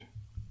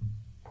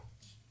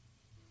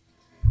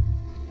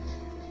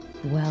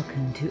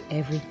Welcome to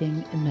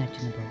Everything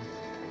Imaginable,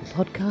 the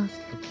podcast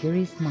for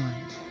curious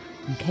minds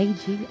on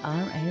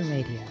KGRA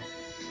Radio.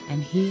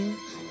 And here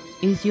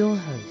is your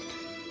host,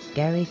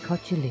 Gary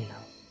Cocciolillo.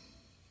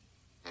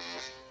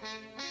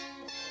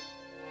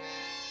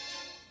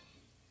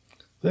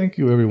 Thank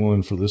you,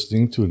 everyone, for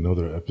listening to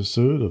another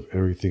episode of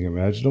Everything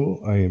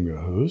Imaginable. I am your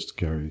host,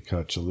 Gary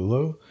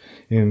Cocciolillo.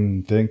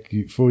 And thank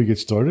you. Before we get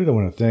started, I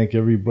want to thank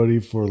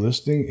everybody for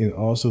listening and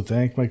also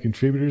thank my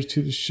contributors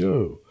to the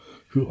show,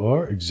 who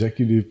are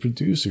executive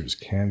producers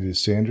Candace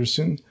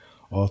Sanderson,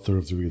 author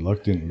of The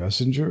Reluctant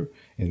Messenger,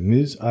 and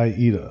Ms.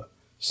 Aida,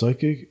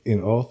 psychic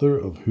and author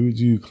of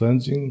Hoodoo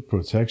Cleansing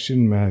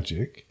Protection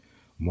Magic,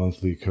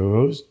 monthly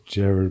co-host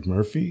Jared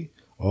Murphy,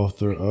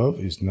 author of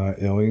It's Not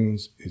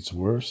Aliens, It's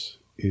Worse,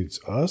 It's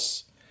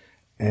Us,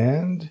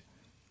 and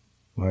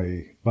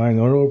my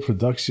binaural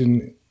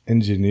production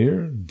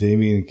engineer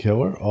Damian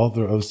Keller,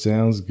 author of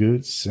Sounds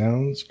Good,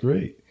 Sounds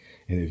Great.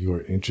 And if you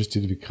are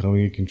interested in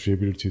becoming a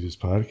contributor to this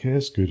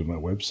podcast, go to my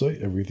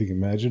website,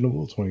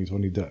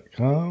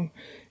 everythingimaginable2020.com,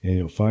 and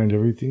you'll find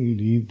everything you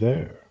need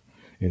there.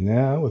 And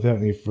now, without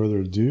any further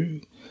ado,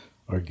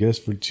 our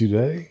guest for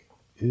today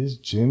is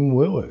Jim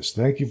Willis.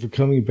 Thank you for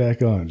coming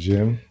back on,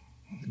 Jim.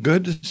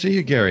 Good to see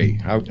you, Gary.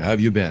 How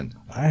have you been?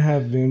 I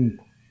have been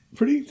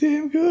pretty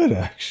damn good,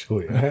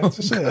 actually. I have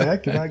to say, I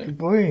cannot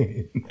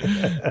complain.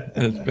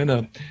 It's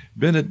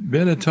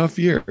been a tough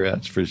year,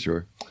 that's for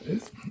sure.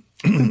 It's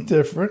been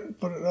different,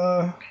 but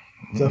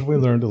definitely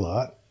learned a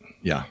lot.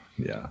 Yeah,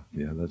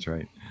 that's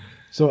right.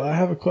 So I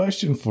have a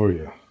question for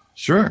you.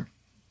 Sure.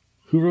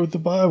 Who wrote the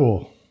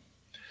Bible?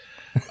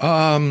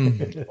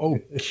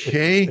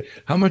 Okay.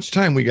 How much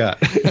time we got?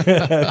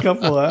 A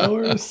couple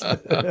hours.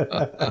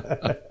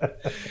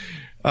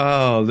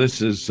 Oh,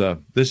 this is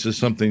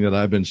something that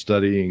I've been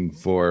studying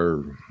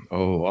for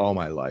all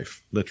my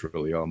life,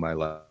 literally all my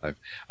life.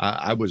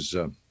 I was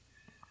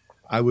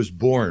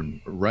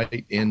born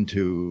right in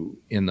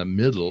the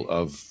middle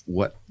of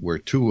what were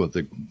two of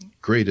the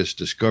greatest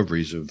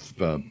discoveries of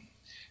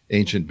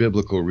ancient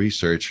biblical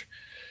research.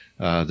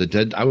 I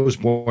was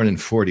born in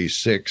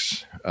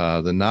 46.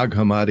 The Nag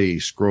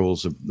Hammadi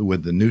scrolls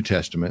with the New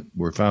Testament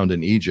were found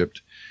in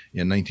Egypt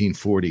in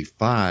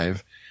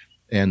 1945.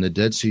 And the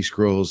Dead Sea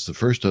Scrolls, the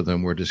first of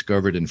them, were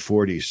discovered in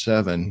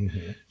 47.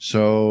 Mm-hmm.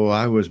 So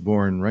I was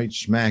born right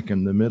smack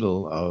in the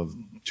middle of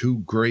two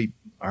great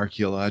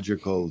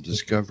archaeological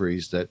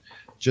discoveries that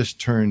just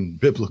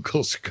turned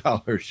biblical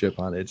scholarship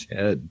on its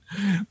head.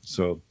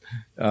 So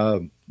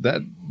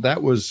that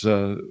was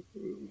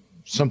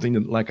something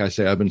that, like I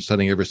say, I've been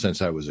studying ever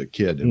since I was a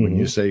kid. And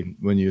mm-hmm.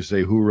 when you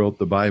say who wrote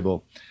the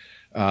Bible,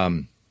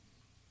 I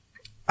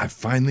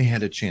finally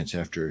had a chance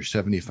after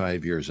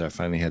 75 years. I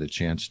finally had a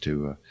chance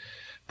to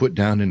put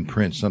down in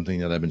print something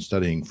that I've been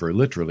studying for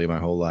literally my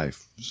whole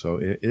life. So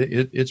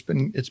it's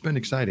been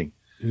exciting.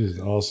 It is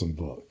an awesome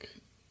book.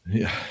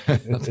 Yeah,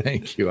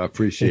 thank you. I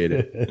appreciate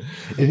it.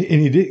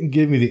 and you didn't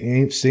give me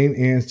the same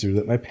answer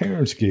that my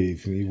parents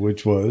gave me,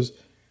 which was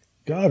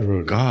God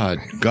wrote it.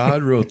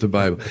 God wrote the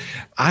Bible.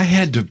 I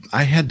had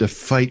to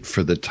fight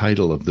for the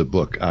title of the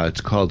book.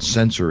 It's called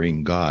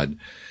Censoring God,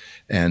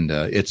 and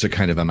it's a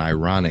kind of an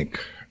ironic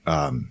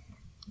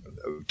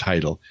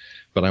title.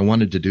 But I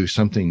wanted to do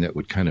something that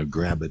would kind of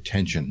grab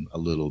attention a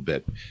little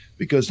bit,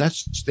 because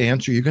that's the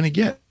answer you're going to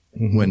get.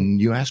 Mm-hmm. When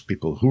you ask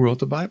people who wrote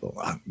the Bible,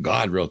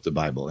 God wrote the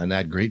Bible. And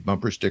that great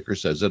bumper sticker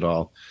says it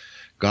all.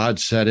 God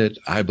said it.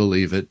 I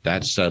believe it.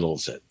 That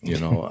settles it,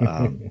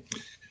 and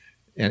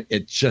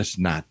it's just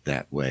not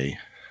that way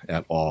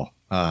at all.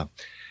 I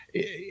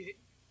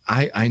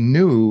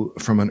knew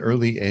from an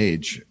early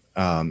age,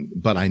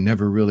 but I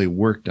never really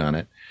worked on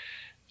it.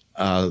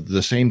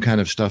 The same kind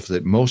of stuff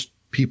that most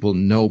people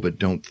know but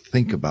don't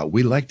think about.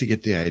 We like to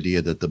get the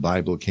idea that the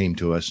Bible came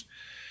to us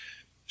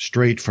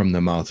straight from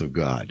the mouth of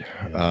God.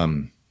 Yeah.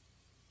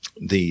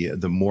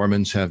 The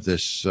Mormons have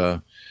this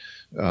that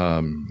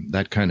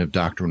kind of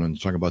doctrine. When they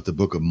talk about the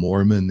Book of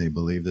Mormon, they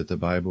believe that the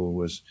Bible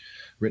was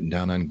written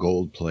down on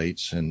gold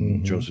plates, and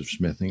mm-hmm. Joseph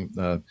Smith,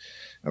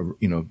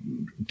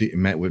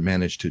 would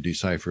manage to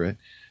decipher it.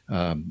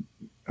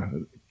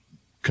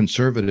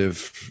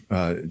 Conservative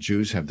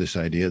Jews have this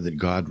idea that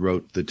God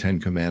wrote the Ten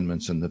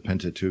Commandments and the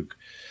Pentateuch,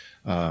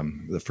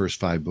 the first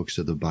 5 books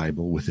of the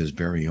Bible, with his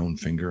very own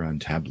finger on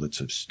tablets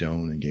of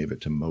stone and gave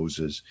it to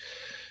Moses.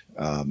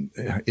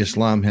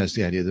 Islam has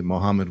the idea that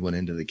Muhammad went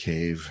into the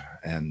cave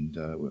and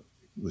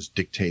was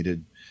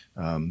dictated.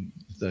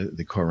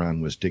 The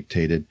Quran was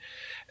dictated.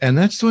 And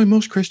that's the way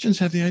most Christians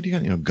have the idea.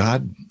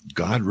 God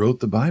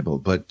wrote the Bible,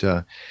 but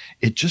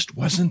it just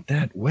wasn't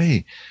that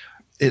way.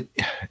 It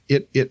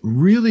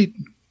really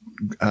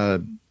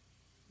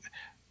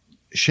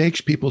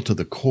shakes people to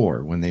the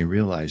core when they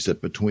realize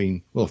that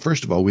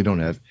first of all, we don't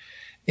have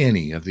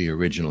any of the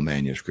original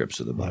manuscripts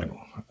of the Bible,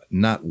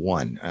 not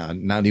one,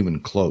 not even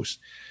close.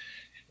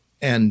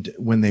 And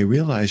when they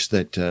realize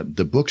that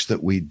the books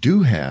that we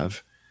do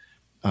have,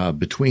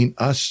 between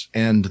us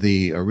and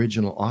the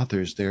original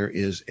authors, there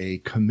is a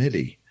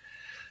committee.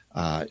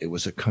 It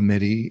was a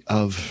committee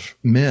of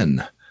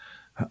men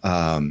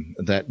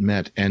that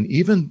met, and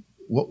even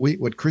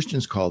what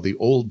Christians call the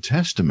Old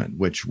Testament,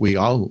 which we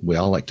all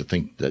like to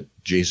think that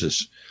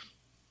Jesus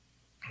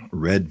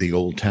read the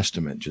Old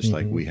Testament just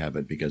like we have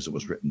it because it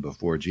was written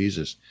before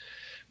Jesus.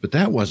 But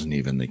that wasn't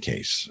even the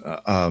case.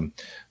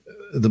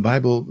 The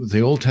Bible,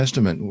 the Old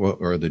Testament,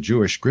 or the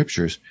Jewish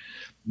scriptures,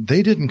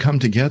 they didn't come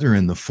together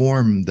in the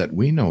form that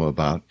we know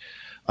about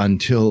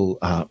until,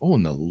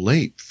 in the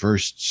late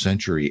 1st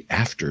century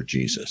after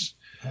Jesus.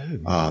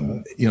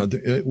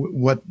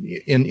 What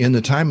in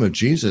the time of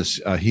Jesus,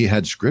 he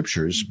had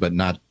scriptures, but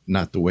not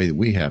the way that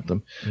we have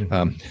them.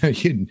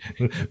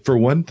 For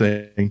one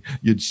thing,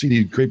 you'd see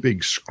these great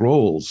big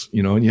scrolls,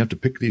 and you have to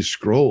pick these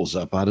scrolls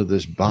up out of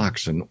this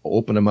box and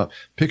open them up.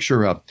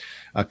 Picture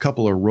a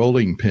couple of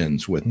rolling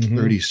pins with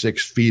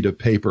 36 feet of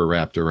paper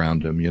wrapped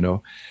around them,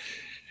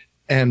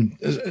 and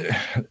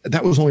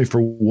that was only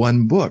for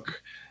one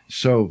book.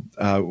 So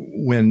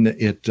when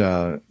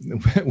the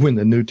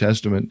New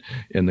Testament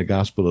in the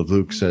Gospel of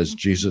Luke says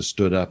Jesus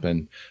stood up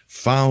and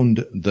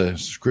found the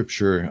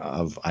scripture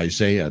of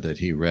Isaiah that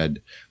he read,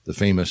 the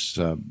famous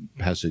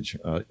passage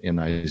in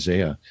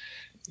Isaiah,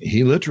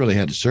 he literally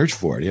had to search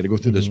for it. He had to go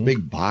through this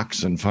big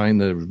box and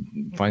find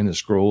the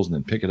scrolls and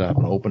then pick it up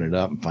and open it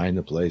up and find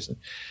the place.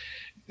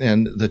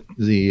 And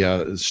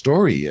the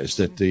story is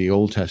that the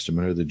Old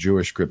Testament, or the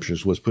Jewish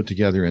scriptures, was put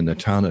together in the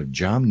town of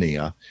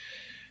Jamnia.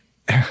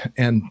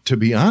 And to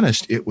be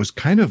honest, it was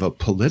kind of a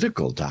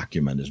political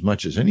document as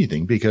much as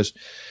anything, because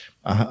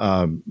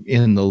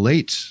in the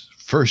late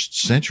 1st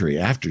century,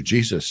 after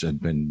Jesus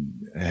had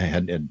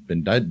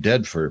been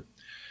dead for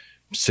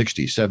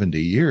 60,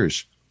 70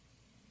 years,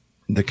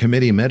 the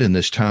committee met in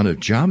this town of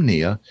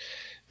Jamnia,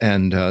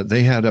 and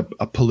they had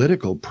a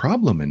political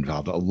problem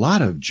involved. A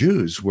lot of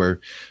Jews were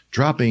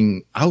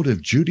dropping out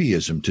of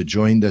Judaism to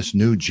join this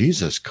new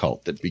Jesus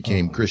cult that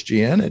became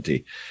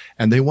Christianity.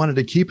 And they wanted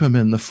to keep him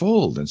in the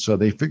fold. And so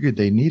they figured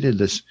they needed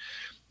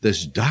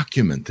this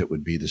document that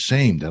would be the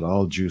same, that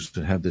all Jews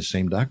would have the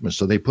same document.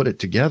 So they put it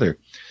together.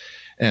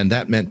 And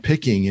that meant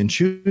picking and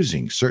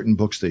choosing. Certain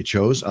books they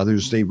chose,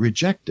 others they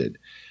rejected.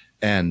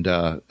 And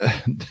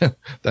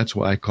that's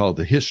why I call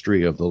the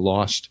history of the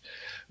lost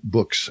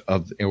books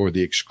or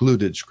the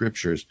excluded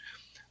scriptures.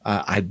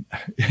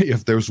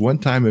 If there's one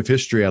time of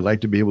history I'd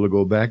like to be able to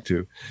go back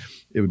to,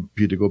 it would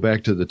be to go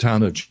back to the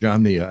town of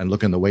Jamnia and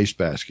look in the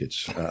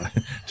wastebaskets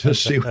to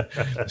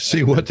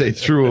see what they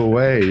threw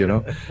away.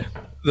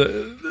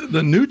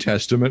 The New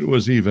Testament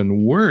was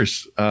even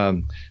worse.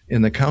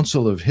 In the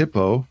Council of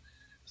Hippo,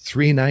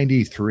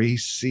 393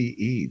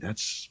 CE.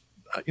 That's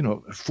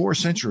 3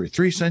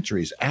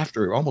 centuries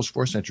after, almost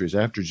 4 centuries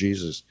after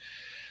Jesus.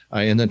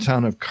 In the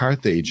town of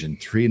Carthage in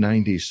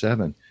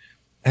 397.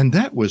 And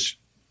that was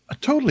a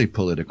totally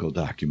political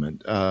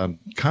document.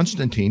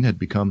 Constantine had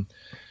become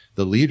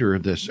the leader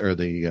of this, or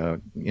the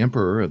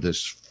emperor of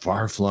this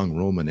far-flung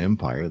Roman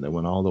Empire that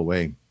went all the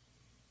way,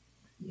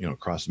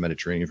 across the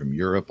Mediterranean, from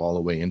Europe all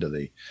the way into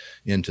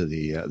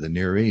the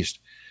Near East.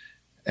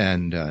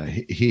 And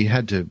he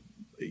had to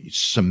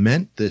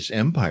cement this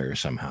empire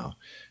somehow.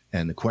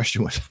 And the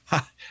question was,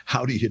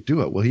 how do you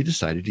do it? Well, he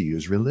decided to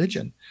use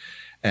religion.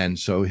 And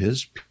so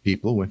his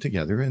people went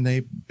together and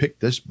they picked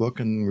this book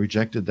and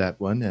rejected that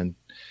one,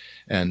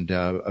 and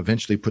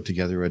eventually put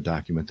together a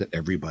document that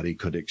everybody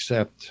could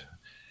accept.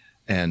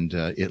 And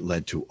it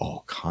led to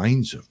all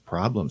kinds of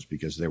problems,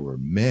 because there were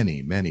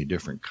many, many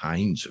different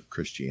kinds of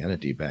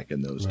Christianity back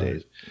in those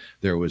days.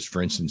 There was,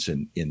 for instance,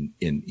 in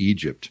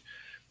Egypt,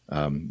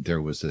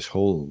 there was this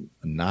whole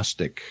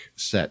Gnostic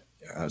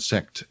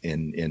sect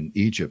in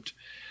Egypt.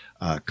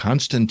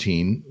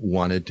 Constantine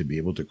wanted to be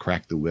able to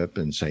crack the whip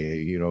and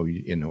say,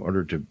 in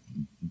order to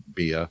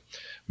be a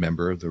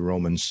member of the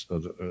Romans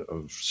of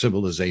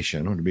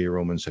civilization, or to be a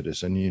Roman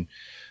citizen,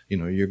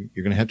 you're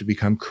going to have to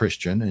become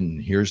Christian, and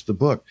here's the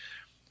book.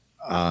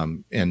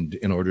 And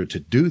in order to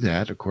do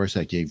that, of course,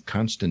 that gave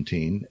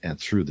Constantine, and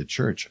through the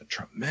church, a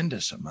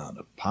tremendous amount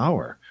of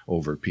power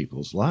over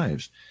people's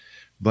lives.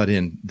 But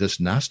in this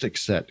Gnostic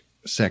sect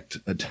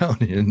down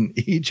in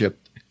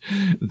Egypt,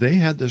 they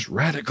had this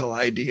radical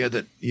idea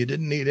that you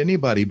didn't need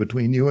anybody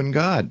between you and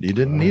God. You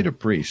didn't need a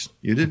priest.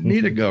 You didn't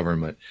need a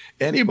government.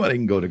 Anybody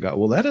can go to God.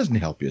 Well, that doesn't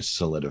help you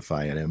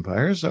solidify an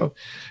empire. So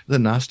the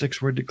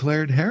Gnostics were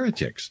declared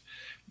heretics,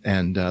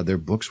 and their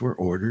books were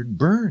ordered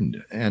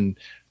burned. And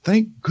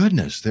thank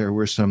goodness there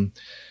were some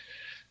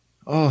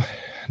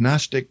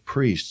Gnostic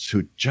priests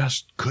who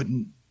just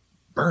couldn't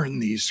burn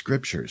these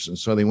scriptures. And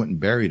so they went and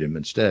buried him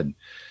instead.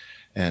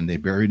 And they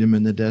buried him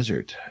in the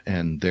desert,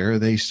 and there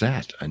they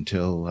sat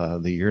until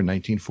the year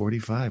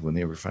 1945, when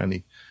they were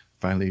finally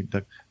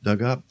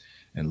dug up.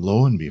 And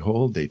lo and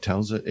behold, it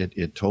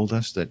told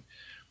us that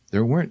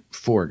there weren't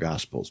 4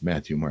 Gospels,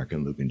 Matthew, Mark,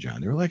 and Luke, and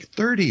John. There were like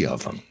 30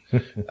 of them.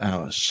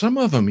 Some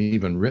of them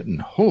even written,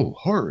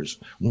 horrors.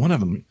 One of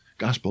them,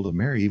 Gospel of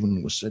Mary,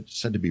 even was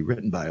said to be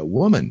written by a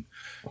woman.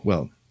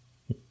 Well,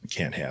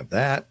 can't have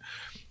that.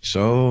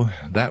 So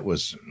that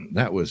was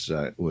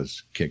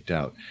kicked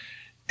out.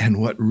 And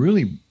what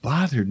really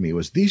bothered me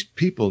was these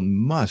people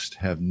must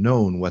have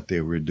known what they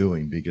were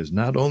doing, because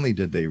not only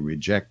did they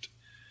reject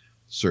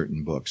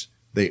certain books,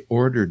 they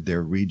ordered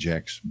their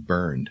rejects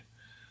burned.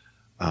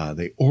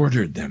 They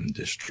ordered them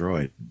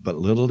destroyed. But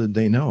little did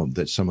they know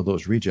that some of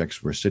those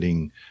rejects were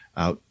sitting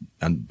out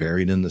and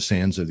buried in the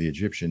sands of the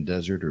Egyptian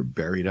desert, or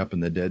buried up in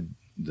the Dead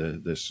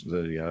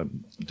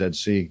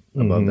Sea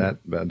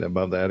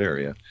above that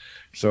area.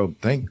 So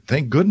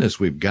thank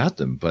goodness we've got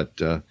them.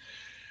 But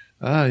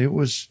it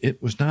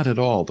was not at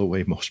all the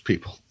way most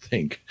people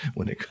think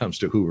when it comes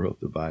to who wrote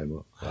the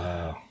Bible.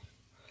 Wow.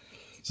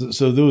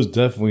 So there was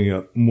definitely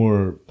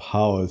more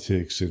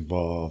politics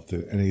involved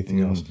than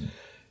anything else.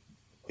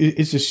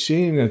 It's a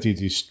shame that they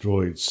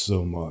destroyed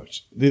so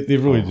much. They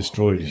really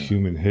destroyed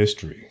human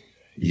history.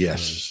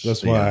 Yes.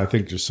 That's why I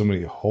think there's so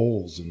many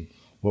holes in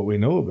what we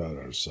know about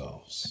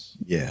ourselves.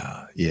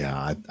 Yeah,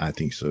 I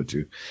think so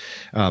too.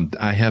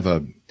 I have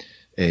a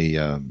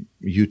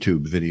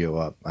YouTube video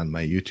up on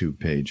my YouTube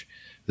page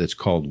that's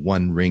called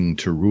 "One Ring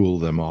to Rule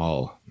Them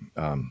All."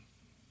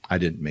 I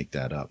didn't make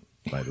that up,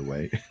 by the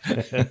way.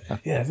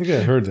 Yeah, I think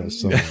I heard that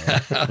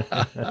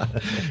somewhere.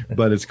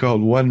 But it's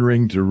called "One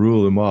Ring to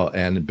Rule Them All,"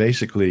 and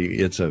basically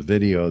it's a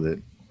video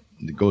that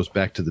goes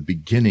back to the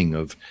beginning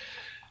of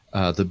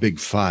the big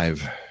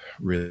five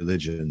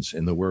religions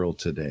in the world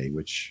today,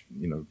 which,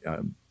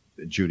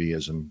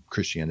 Judaism,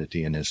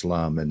 Christianity, and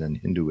Islam, and then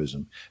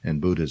Hinduism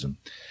and Buddhism.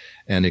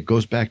 And it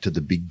goes back to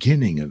the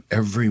beginning of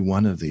every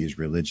one of these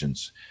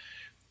religions.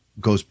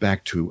 Goes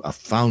back to a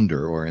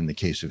founder, or in the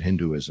case of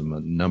Hinduism,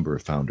 a number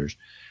of founders,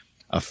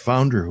 a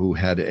founder who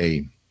had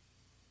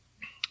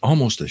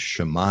almost a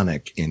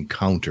shamanic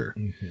encounter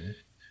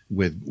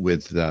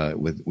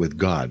with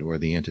God, or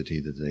the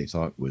entity that they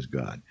thought was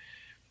God,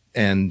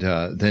 and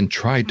then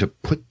tried to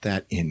put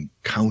that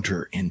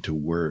encounter into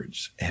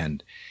words.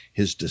 And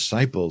his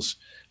disciples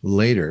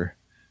later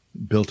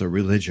built a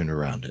religion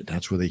around it.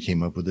 That's where they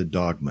came up with the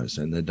dogmas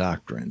and the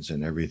doctrines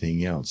and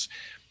everything else.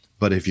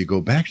 But if you go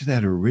back to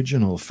that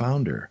original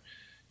founder,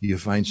 you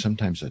find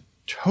sometimes a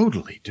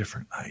totally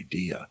different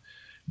idea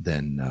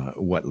than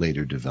what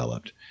later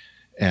developed.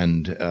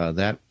 And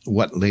that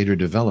what later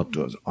developed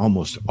was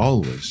almost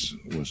always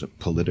was a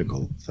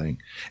political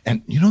thing.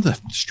 And the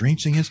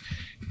strange thing is,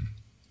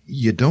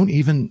 you don't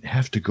even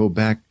have to go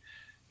back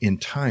in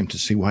time to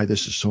see why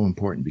this is so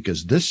important,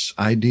 because this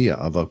idea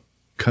of a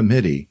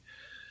committee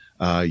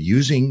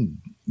using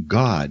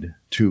God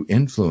to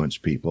influence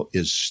people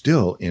is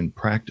still in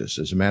practice.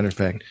 As a matter of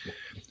fact,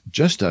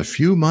 just a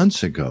few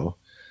months ago,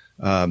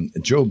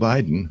 Joe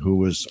Biden, who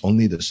was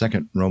only the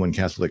second Roman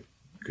Catholic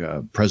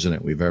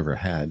president we've ever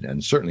had,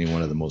 and certainly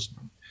one of the most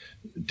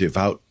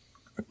devout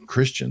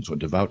Christians or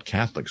devout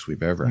Catholics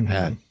we've ever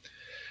had,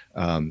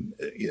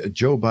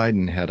 Joe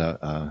Biden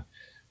had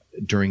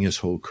during his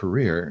whole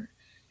career,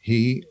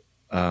 he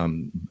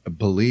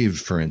believed,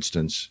 for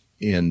instance,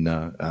 in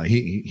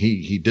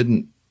he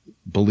didn't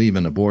believe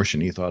in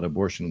abortion. He thought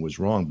abortion was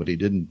wrong, but he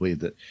didn't believe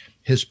that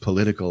his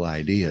political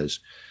ideas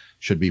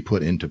should be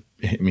put into,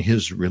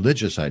 his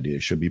religious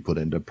ideas should be put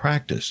into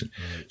practice.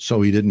 Right.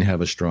 So he didn't have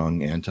a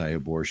strong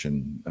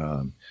anti-abortion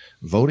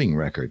voting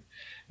record.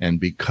 And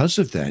because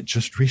of that,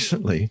 just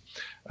recently,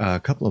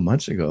 a couple of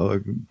months ago, a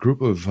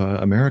group of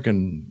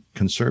American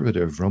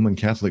conservative Roman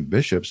Catholic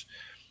bishops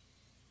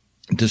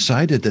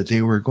decided that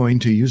they were going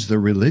to use the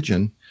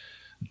religion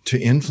to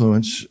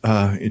influence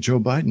Joe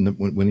Biden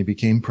when he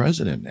became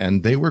president.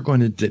 And they were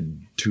going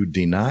to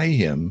deny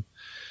him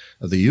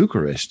the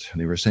Eucharist.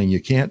 They were saying,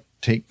 you can't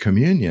take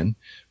communion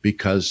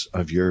because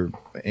of your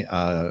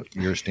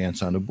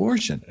stance on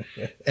abortion.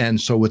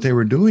 And so what they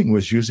were doing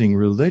was using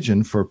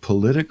religion for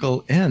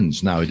political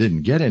ends. Now, it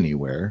didn't get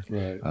anywhere,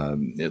 right.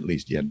 At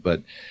least yet,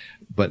 but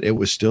it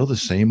was still the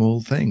same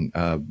old thing.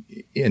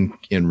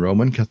 In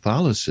Roman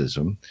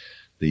Catholicism,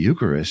 the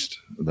Eucharist,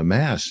 the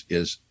Mass,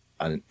 is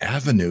an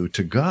avenue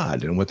to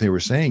God. And what they were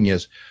saying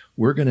is,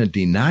 we're going to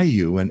deny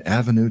you an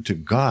avenue to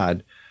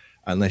God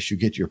unless you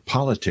get your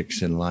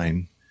politics in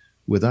line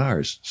with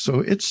ours.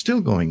 So it's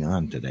still going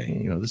on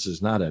today. This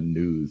is not a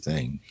new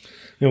thing.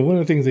 One of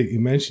the things that you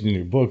mentioned in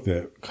your book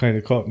that kind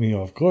of caught me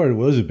off guard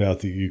was about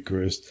the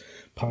Eucharist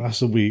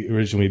possibly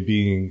originally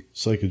being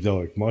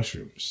psychedelic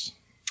mushrooms.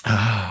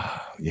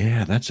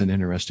 Yeah, that's an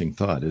interesting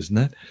thought, isn't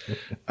it?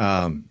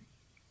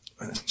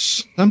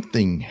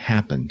 Something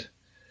happened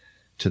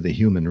to the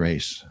human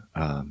race,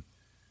 at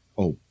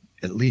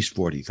least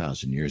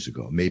 40,000 years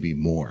ago, maybe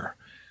more.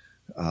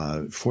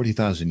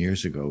 40,000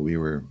 years ago, we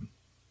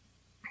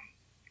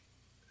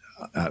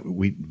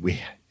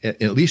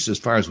at least as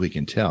far as we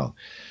can tell,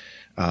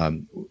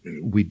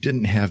 we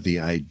didn't have the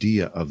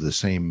idea of the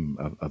same,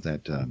 of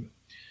that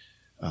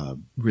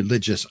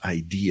religious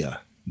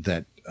idea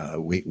that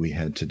we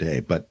had today.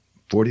 But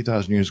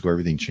 40,000 years ago,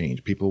 everything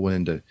changed. People went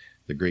into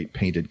the great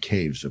painted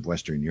caves of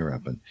Western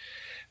Europe, and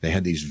they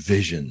had these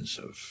visions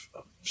of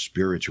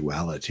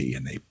spirituality,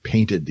 and they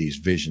painted these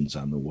visions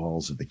on the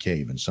walls of the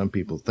cave. And some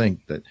people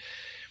think that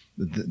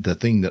the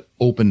thing that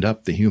opened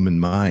up the human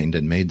mind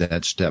and made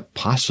that step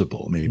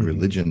possible, made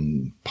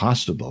religion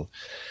possible,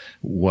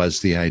 was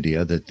the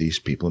idea that these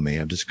people may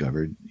have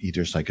discovered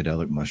either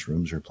psychedelic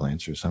mushrooms or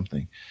plants or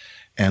something.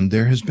 And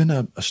there has been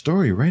a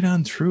story right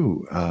on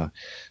through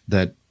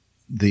that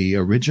the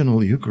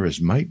original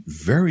Eucharist might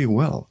very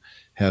well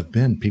have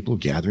been people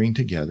gathering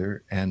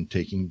together and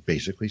taking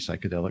basically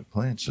psychedelic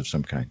plants of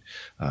some kind.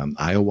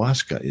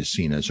 Ayahuasca is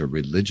seen as a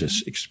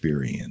religious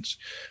experience.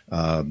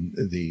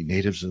 The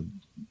natives of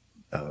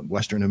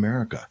Western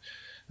America,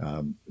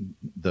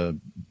 the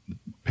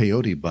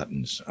peyote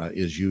buttons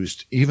is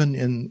used even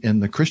in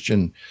the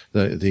Christian,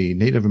 the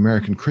Native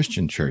American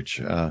Christian church.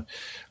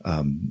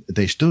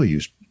 They still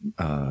use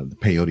the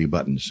peyote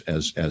buttons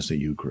as the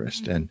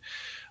Eucharist. And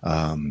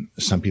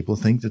some people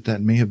think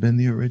that may have been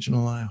the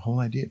original whole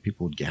idea.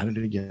 People would gather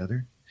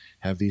together,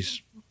 have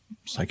these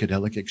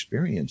psychedelic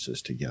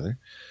experiences together.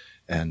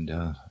 And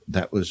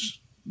that was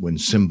when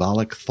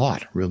symbolic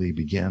thought really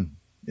began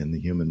in the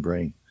human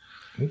brain.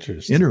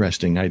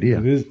 Interesting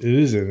idea. It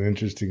is an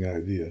interesting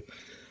idea.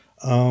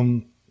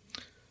 One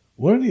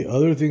of the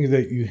other things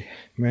that you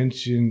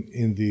mentioned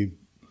in the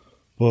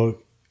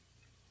book,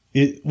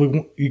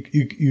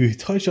 you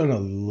touch on a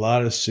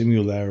lot of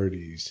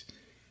similarities,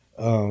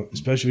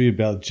 especially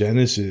about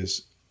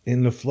Genesis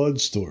in the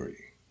flood story.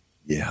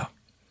 Yeah.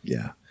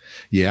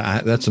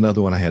 That's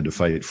another one I had to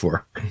fight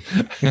for.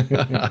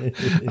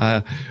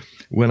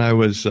 When I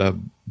was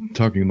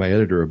talking to my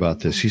editor about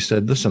this, he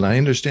said, "Listen, I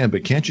understand,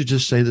 but can't you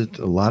just say that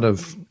a lot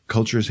of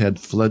cultures had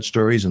flood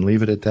stories and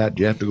leave it at that?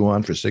 You have to go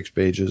on for 6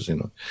 pages, you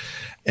know?"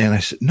 And I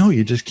said, "No,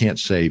 you just can't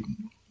say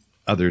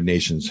other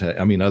religions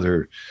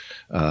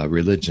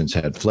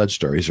had flood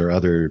stories or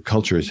other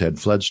cultures had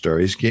flood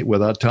stories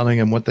without telling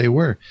them what they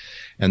were."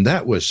 And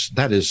that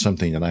is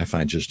something that I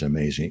find just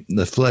amazing.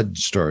 The flood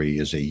story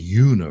is a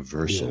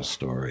universal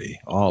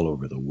story all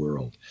over the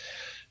world.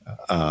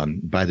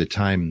 By the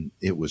time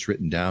it was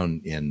written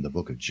down in the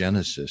book of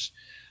Genesis,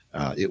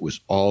 it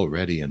was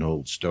already an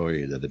old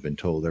story that had been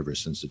told ever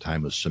since the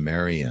time of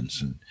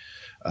Sumerians.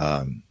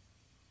 And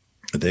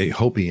the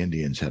Hopi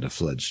Indians had a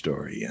flood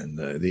story, and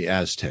the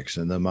Aztecs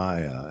and the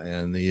Maya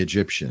and the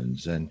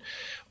Egyptians. And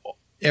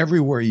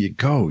everywhere you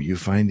go, you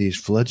find these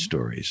flood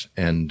stories.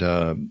 And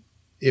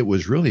it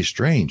was really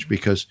strange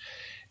because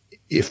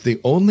if the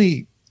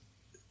only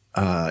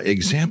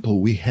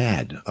example we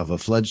had of a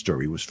flood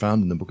story was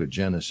found in the book of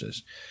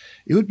Genesis,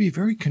 it would be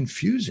very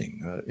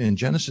confusing. In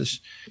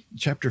Genesis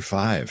chapter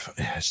 5,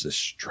 it has this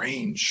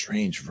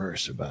strange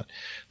verse about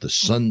the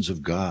sons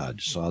of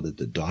God saw that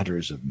the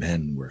daughters of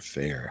men were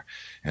fair,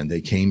 and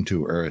they came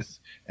to earth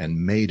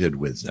and mated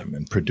with them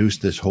and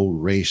produced this whole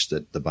race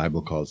that the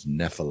Bible calls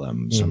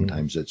Nephilim. Mm-hmm.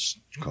 Sometimes it's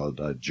called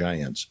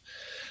giants.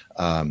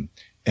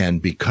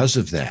 And because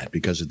of that,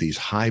 because of these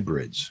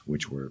hybrids,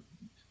 which were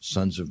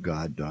sons of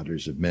God,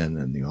 daughters of men,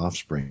 and the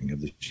offspring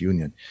of this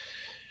union,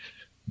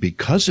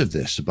 because of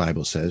this, the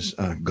Bible says,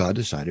 God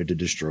decided to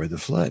destroy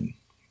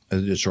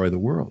destroy the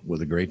world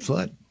with a great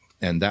flood.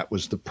 And that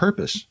was the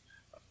purpose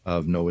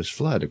of Noah's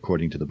flood,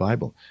 according to the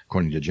Bible,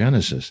 according to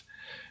Genesis.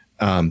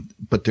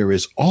 But there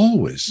is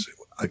always,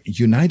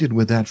 united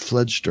with that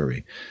flood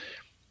story,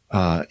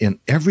 in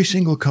every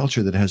single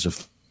culture that has a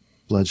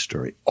flood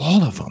story,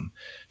 all of them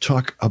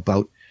talk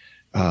about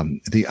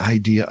the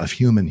idea of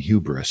human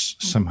hubris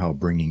somehow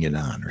bringing it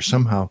on, or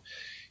somehow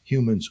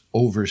humans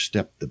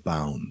overstep the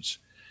bounds.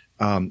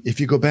 If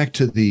you go back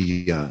to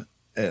the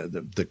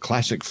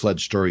classic flood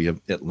story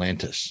of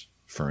Atlantis,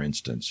 for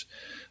instance,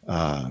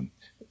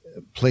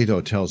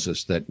 Plato tells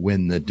us that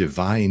when the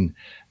divine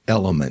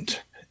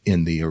element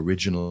in the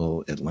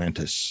original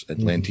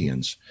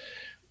Atlanteans,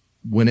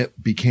 when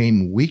it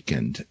became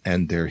weakened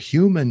and their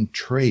human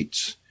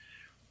traits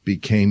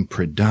became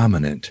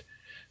predominant,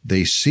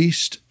 they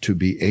ceased to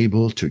be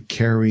able to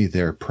carry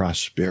their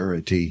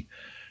prosperity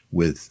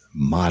with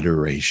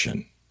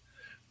moderation.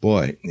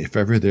 Boy, if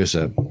ever there's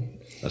a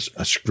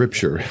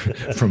scripture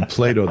from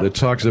Plato that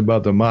talks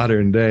about the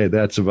modern day,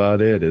 that's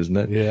about it, isn't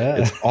it? Yeah.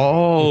 It's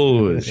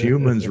always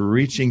humans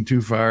reaching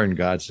too far and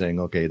God saying,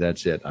 okay,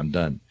 that's it, I'm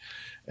done.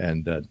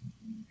 And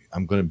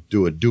I'm going to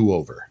do a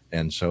do-over.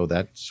 And so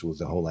that's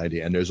the whole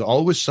idea. And there's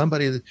always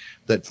somebody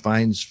that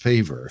finds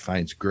favor,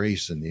 finds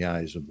grace in the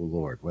eyes of the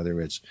Lord, whether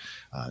it's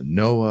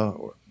Noah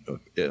or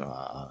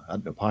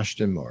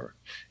Utnapishtim or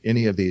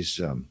any of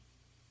these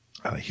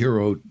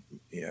hero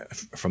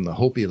from the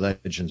Hopi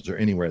legends or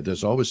anywhere.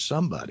 There's always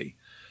somebody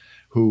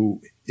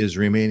who is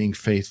remaining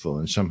faithful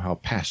and somehow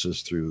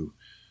passes through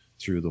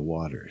the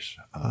waters.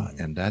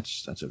 And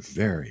that's a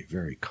very,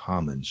 very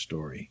common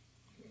story.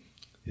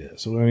 Yeah,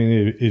 so I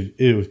mean,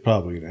 it was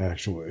probably an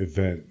actual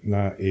event,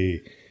 not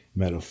a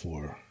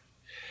metaphor.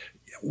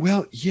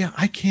 Well, yeah,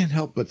 I can't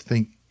help but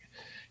think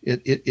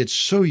it's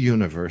so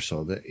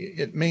universal that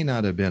it may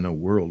not have been a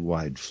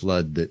worldwide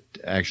flood that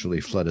actually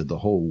flooded the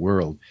whole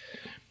world,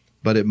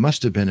 but it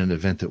must have been an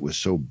event that was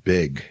so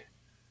big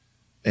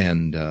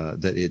and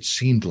that it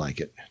seemed like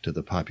it to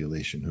the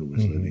population who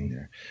was living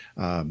there.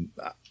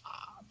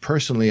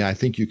 Personally, I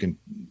think you can...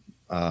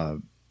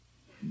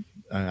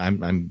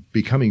 I'm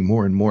becoming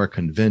more and more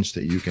convinced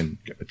that you can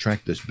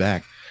track this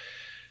back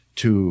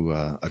to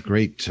a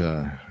great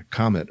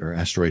comet or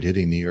asteroid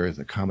hitting the Earth,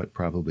 a comet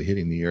probably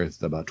hitting the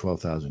Earth about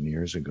 12,000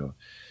 years ago.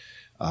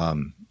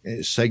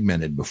 It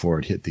segmented before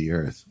it hit the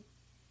Earth,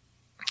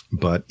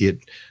 but it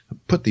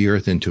put the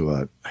Earth into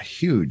a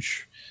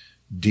huge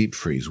deep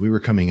freeze. We were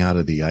coming out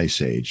of the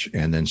Ice Age,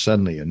 and then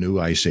suddenly a new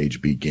Ice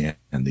Age began,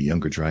 the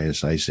Younger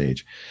Dryas Ice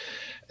Age.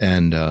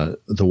 And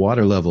the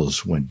water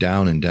levels went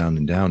down and down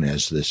and down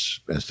as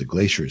the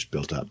glaciers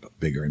built up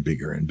bigger and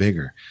bigger and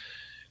bigger.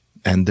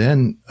 And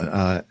then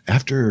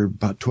after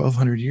about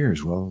 1,200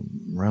 years, well,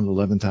 around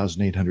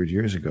 11,800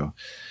 years ago,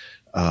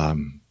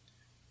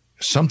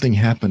 something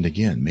happened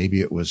again. Maybe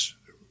it was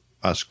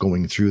us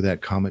going through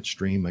that comet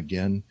stream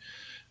again,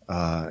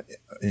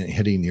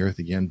 hitting the Earth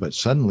again. But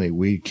suddenly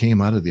we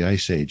came out of the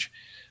Ice Age,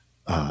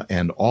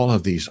 and all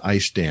of these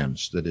ice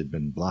dams that had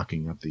been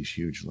blocking up these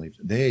huge lakes,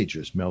 they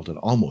just melted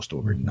almost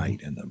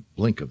overnight in the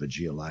blink of a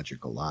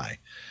geological eye.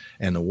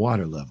 And the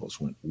water levels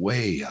went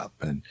way up.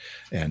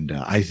 And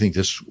I think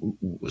this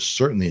was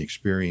certainly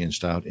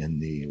experienced out in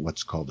the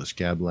what's called the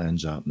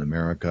Scablands out in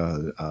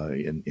America,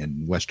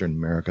 in Western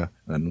America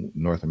and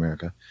North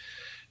America.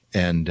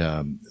 And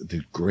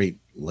the Great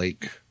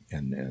Lake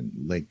and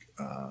Lake,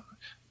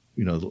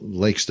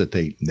 lakes that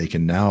they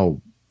can now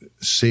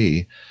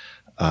see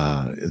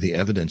the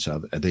evidence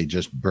of, they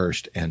just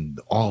burst,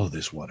 and all of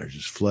this water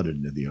just flooded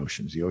into the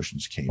oceans. The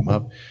oceans came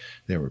up.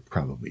 There were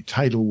probably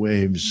tidal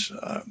waves.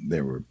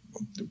 There were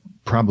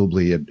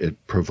probably,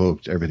 it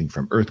provoked everything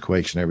from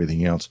earthquakes and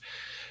everything else.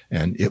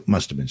 And it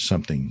must have been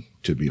something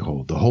to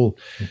behold.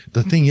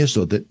 The thing is,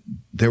 though, that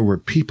there were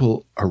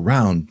people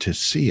around to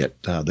see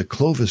it. The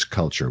Clovis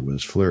culture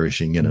was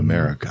flourishing in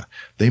America.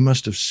 They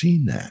must have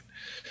seen that.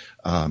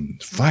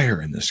 Fire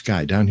in the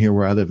sky. Down here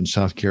where I live in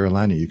South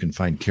Carolina, you can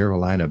find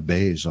Carolina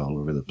bays all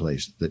over the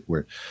place that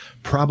were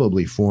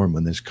probably formed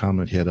when this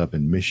comet hit up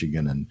in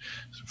Michigan and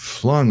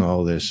flung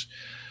all this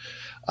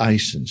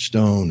ice and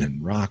stone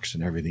and rocks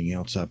and everything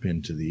else up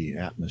into the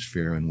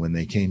atmosphere. And when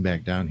they came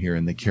back down here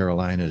in the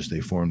Carolinas,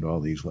 they formed all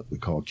these what we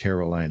call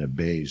Carolina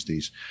bays,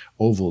 these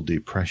oval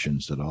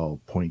depressions that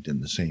all point in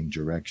the same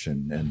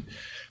direction, and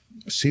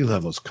sea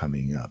levels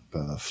coming up,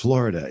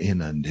 Florida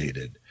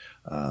inundated,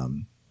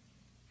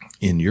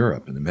 in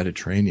Europe and the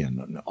Mediterranean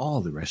and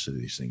all the rest of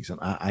these things. And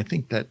I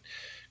think that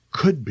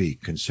could be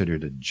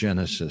considered a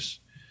genesis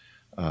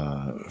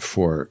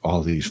for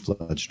all these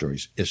flood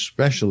stories,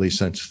 especially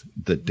since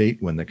the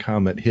date when the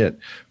comet hit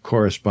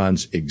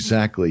corresponds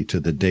exactly to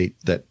the date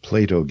that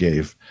Plato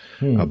gave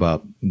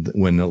about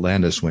when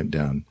Atlantis went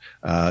down.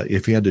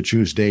 If he had to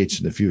choose dates,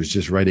 and if he was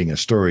just writing a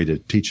story to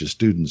teach his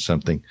students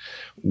something,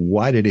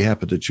 why did he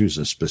happen to choose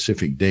a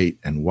specific date,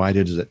 and why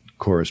did it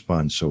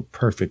correspond so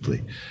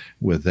perfectly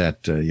with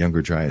that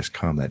Younger Dryas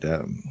comet? I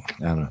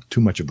don't know,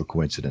 too much of a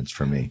coincidence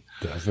for me.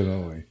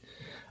 Definitely.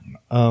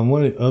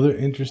 One of the other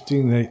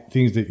interesting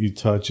things that you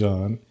touch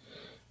on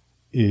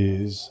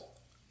is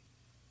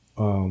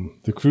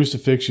the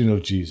crucifixion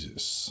of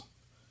Jesus,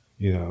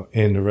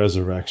 and the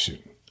resurrection.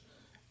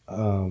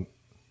 And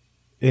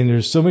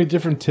there's so many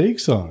different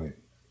takes on it.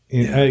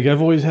 And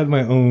I've always had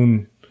my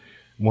own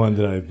one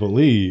that I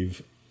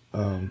believe,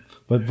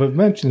 but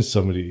mention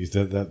some of these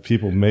that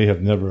people may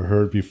have never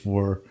heard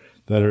before,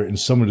 that are in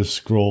some of the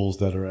scrolls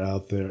that are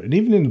out there. And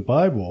even in the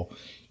Bible,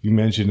 you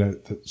mentioned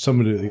that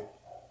some of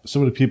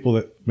the people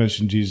that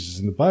mention Jesus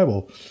in the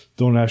Bible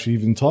don't actually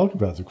even talk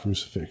about the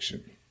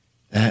crucifixion.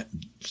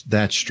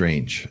 That's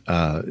strange.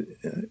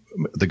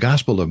 The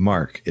Gospel of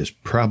Mark is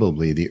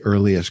probably the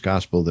earliest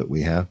gospel that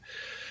we have.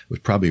 It was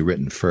probably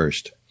written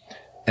first.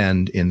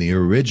 And in the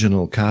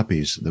original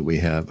copies that we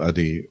have, are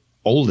the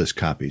oldest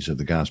copies of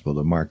the Gospel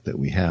of Mark that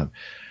we have,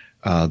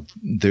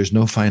 there's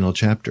no final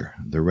chapter.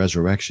 The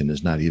resurrection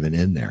is not even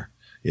in there.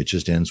 It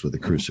just ends with the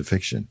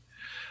crucifixion.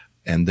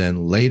 And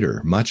then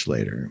later, much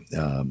later,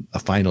 a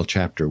final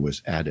chapter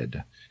was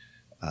added.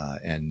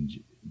 And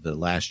the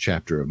last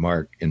chapter of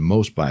Mark in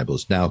most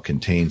Bibles now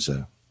contains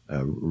a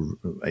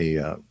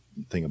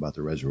thing about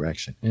the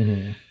resurrection.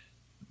 Mm-hmm.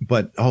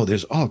 But,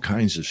 there's all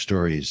kinds of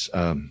stories.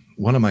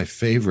 One of my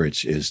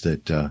favorites is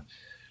that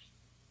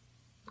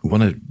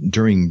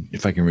during,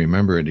 if I can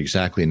remember it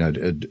exactly now,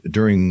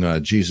 during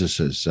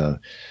Jesus's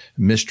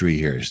mystery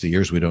years, the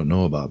years we don't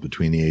know about,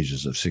 between the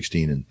ages of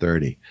 16 and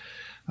 30,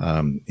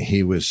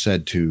 he was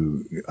said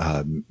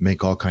to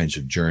make all kinds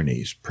of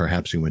journeys.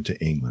 Perhaps he went to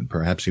England.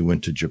 Perhaps he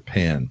went to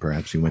Japan.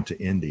 Perhaps he went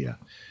to India.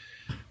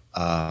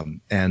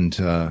 And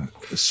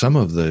some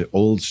of the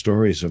old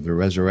stories of the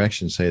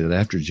resurrection say that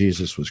after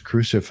Jesus was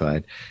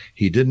crucified,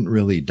 he didn't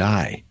really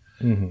die.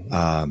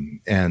 Mm-hmm.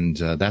 And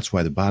that's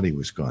why the body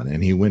was gone.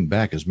 And he went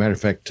back. As a matter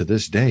of fact, to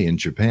this day in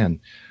Japan,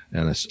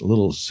 and a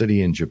little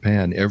city in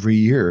Japan, every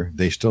year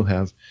they still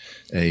have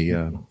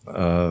a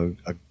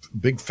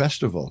big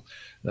festival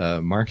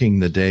marking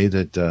the day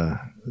that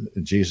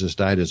Jesus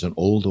died as an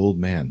old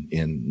man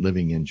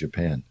living in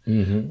Japan.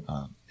 Mm-hmm.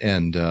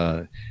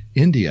 And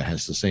India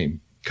has the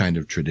same kind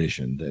of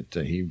tradition that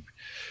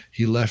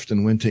he left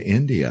and went to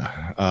India.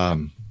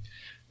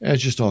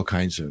 There's just all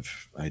kinds of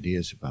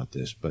ideas about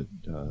this, but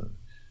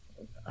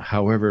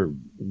However,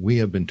 we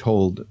have been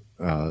told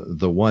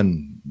the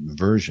one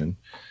version.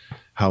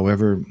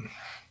 However,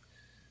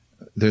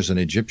 there's an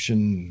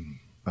Egyptian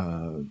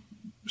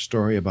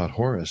story about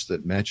Horus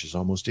that matches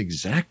almost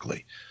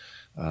exactly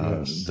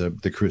Yes.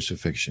 the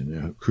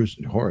crucifixion.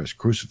 Horus,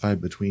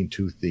 crucified between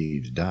two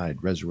thieves, died,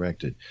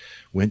 resurrected,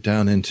 went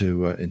down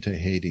into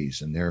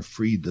Hades, and there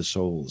freed the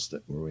souls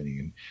that were waiting.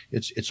 And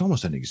it's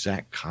almost an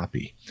exact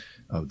copy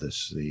of the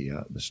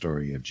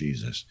story of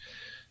Jesus.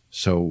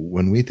 So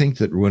when we think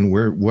that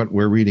what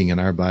we're reading in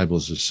our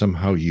Bibles is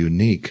somehow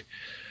unique,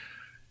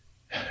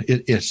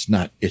 it's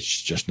not.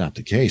 It's just not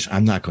the case.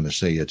 I'm not going to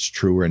say it's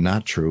true or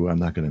not true. I'm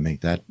not going to make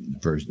that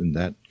version,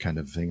 that kind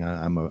of thing.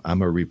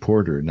 I'm a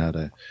reporter, not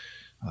an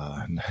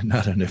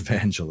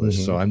evangelist.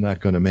 Mm-hmm. So I'm not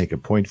going to make a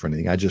point for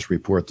anything. I just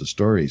report the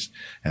stories,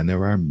 and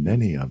there are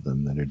many of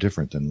them that are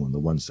different than the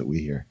ones that we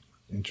hear.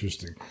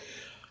 Interesting.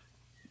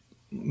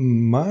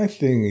 My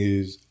thing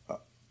is,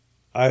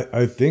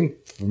 I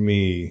think for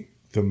me,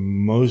 the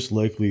most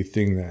likely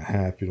thing that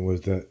happened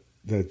was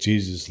that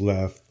Jesus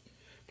left,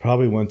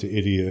 probably went to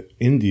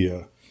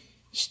India,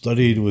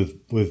 studied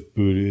with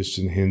Buddhists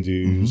and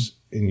Hindus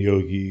and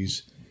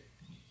yogis,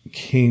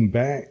 came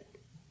back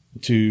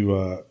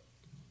to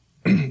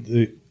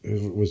it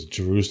was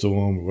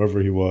Jerusalem, or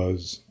wherever he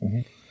was,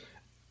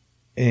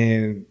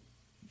 and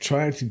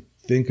tried to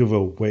think of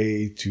a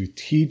way to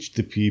teach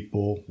the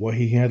people what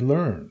he had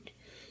learned.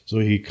 So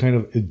he kind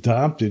of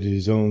adopted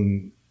his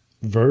own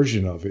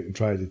version of it and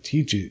tried to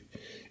teach it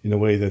in a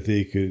way that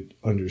they could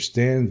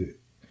understand it.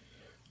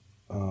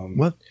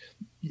 Well,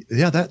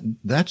 yeah,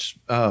 that's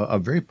a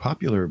very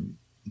popular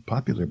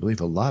belief.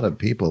 A lot of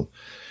people,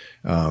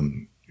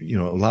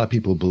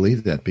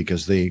 believe that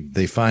because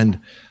they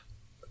find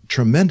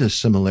tremendous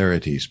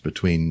similarities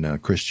between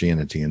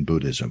Christianity and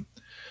Buddhism.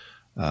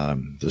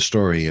 The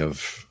story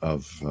of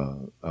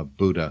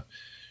Buddha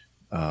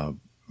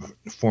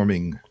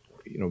forming,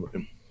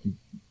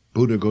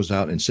 Buddha goes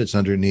out and sits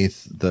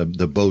underneath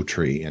the Bo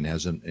tree and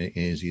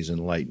he's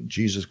enlightened.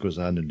 Jesus goes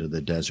out into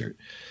the desert.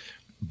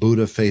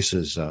 Buddha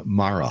faces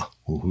Mara,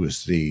 who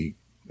is the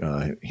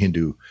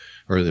Hindu,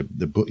 or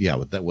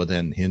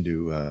then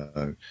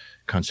Hindu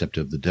concept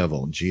of the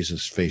devil.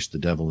 Jesus faced the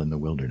devil in the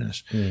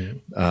wilderness.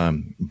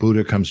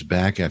 Buddha comes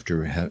back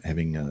after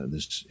having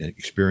this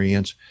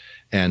experience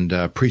and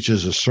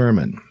preaches a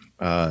sermon.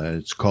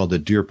 It's called the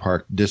Deer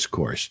Park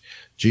Discourse.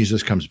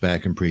 Jesus comes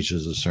back and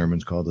preaches a sermon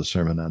called the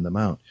Sermon on the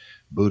Mount.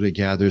 Buddha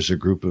gathers a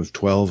group of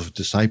 12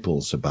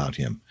 disciples about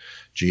him.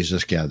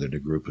 Jesus gathered a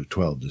group of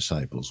 12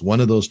 disciples.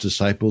 One of those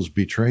disciples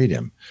betrayed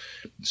him.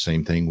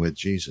 Same thing with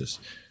Jesus.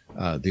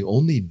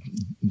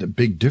 The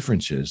big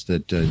difference is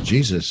that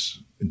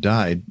Jesus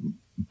died,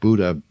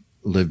 Buddha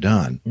lived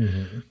on.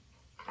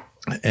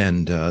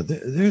 And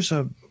there's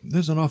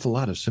an awful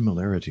lot of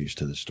similarities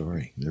to the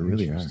story. There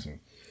really are.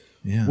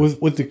 Yeah.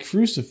 With the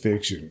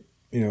crucifixion,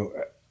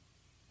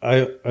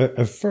 I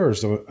at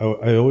first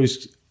I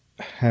always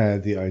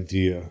had the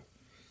idea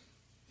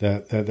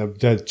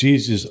that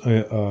Jesus,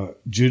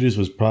 Judas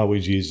was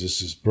probably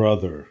Jesus's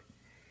brother,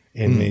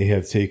 and may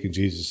have taken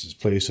Jesus's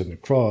place on the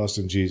cross,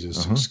 and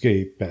Jesus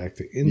escaped back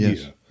to India.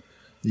 Yes.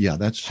 Yeah,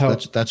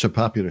 that's a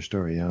popular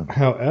story. Yeah.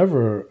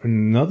 However,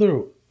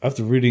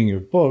 after reading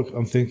your book,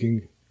 I'm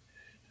thinking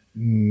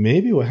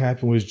maybe what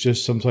happened was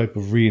just some type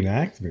of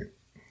reenactment.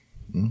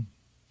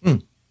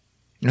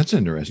 That's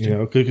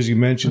interesting. Because you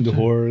mentioned the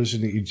Horus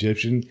and the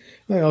Egyptian.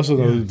 And I also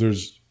know that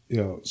there's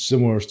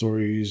similar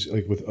stories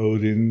like with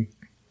Odin.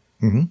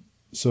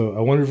 So I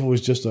wonder if it was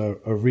just a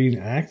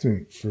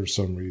reenactment for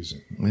some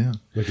reason. Yeah,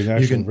 like an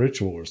actual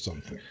ritual or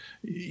something.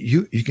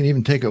 You can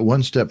even take it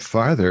one step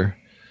farther,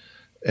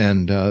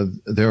 and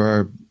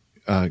there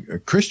are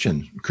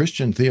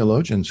Christian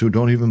theologians who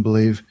don't even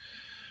believe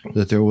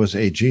that there was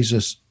a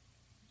Jesus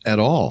at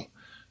all,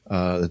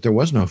 that there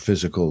was no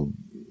physical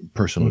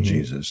personal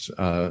Jesus,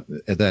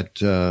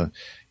 that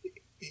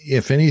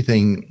if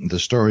anything, the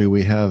story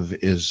we have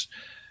is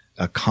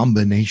a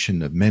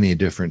combination of many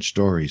different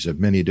stories of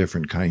many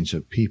different kinds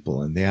of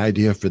people. And the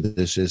idea for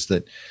this is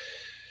that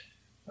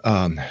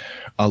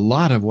a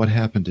lot of what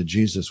happened to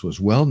Jesus was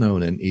well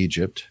known in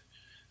Egypt,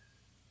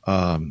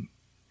 and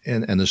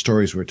the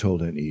stories were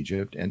told in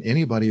Egypt. And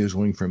anybody who's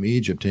going from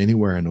Egypt to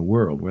anywhere in the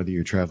world, whether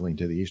you're traveling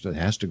to the east, it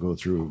has to go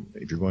through,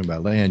 if you're going by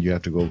land, you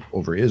have to go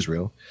over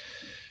Israel.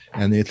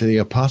 And the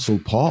Apostle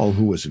Paul,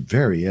 who was a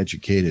very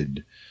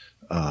educated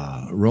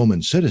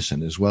Roman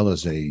citizen as well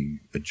as a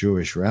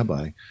Jewish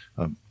rabbi,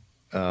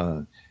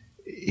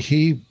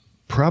 he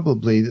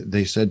probably,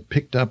 they said,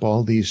 picked up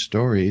all these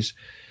stories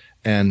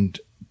and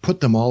put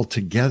them all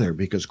together,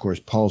 because, of course,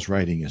 Paul's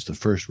writing is the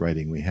first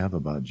writing we have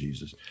about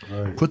Jesus.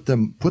 Right. Put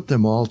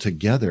them all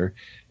together,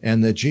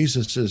 and the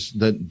Jesus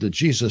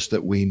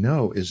that we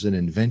know is an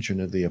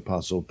invention of the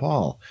Apostle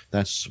Paul.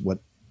 That's what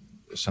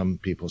some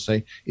people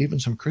say. Even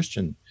some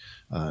Christian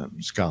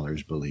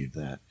scholars believe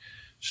that.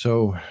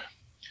 So,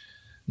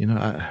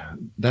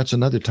 that's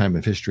another time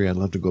of history I'd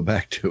love to go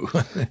back to.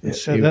 And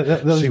see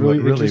that was see really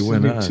what really interesting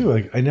went to me on. too.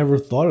 Like, I never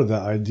thought of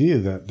that idea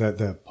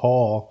that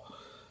Paul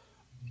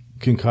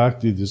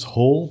concocted this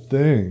whole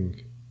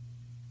thing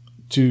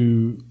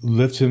to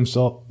lift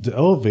himself, to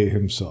elevate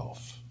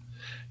himself.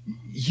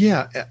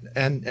 Yeah,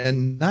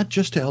 and not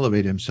just to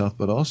elevate himself,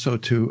 but also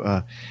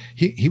to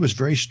he was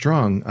very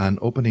strong on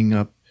opening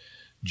up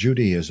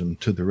Judaism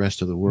to the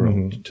rest of the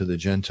world, to the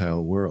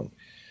Gentile world.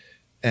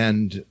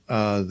 And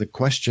the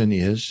question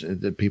is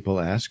that people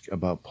ask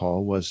about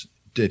Paul was,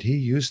 did he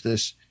use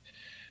this,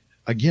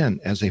 again,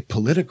 as a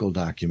political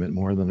document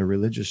more than a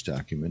religious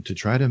document, to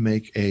try to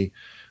make a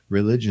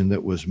religion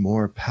that was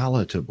more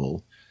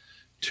palatable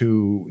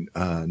to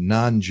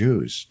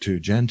non-Jews, to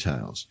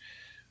Gentiles?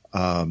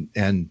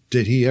 And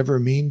did he ever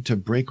mean to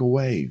break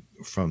away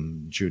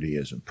from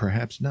Judaism?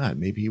 Perhaps not.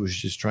 Maybe he was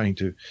just trying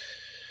to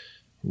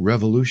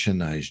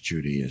revolutionize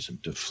Judaism,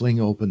 to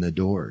fling open the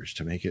doors,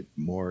 to make it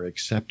more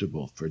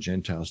acceptable for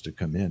Gentiles to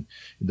come in.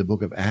 The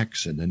book of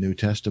Acts in the New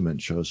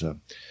Testament shows a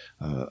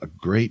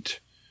great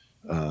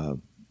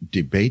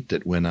debate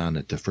that went on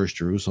at the First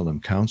Jerusalem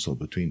Council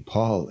between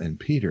Paul and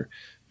Peter.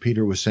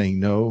 Peter was saying,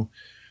 no,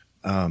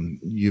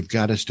 you've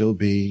got to still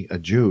be a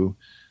Jew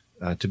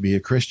to be a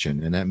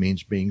Christian, and that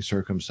means being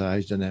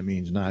circumcised, and that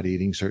means not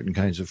eating certain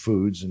kinds of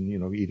foods,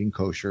 and eating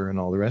kosher and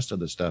all the rest of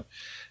the stuff.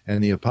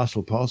 And the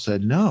Apostle Paul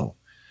said no,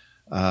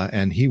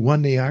 and he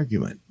won the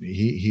argument.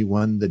 He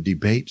won the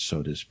debate,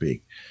 so to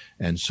speak.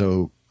 And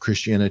so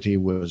Christianity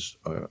was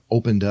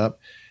opened up,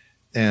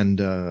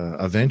 and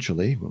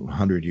eventually,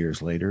 100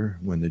 years later,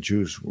 when the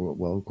Jews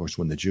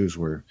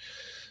were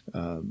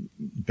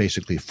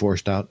basically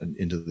forced out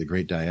into the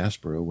great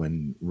diaspora,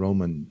 when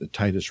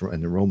Titus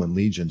and the Roman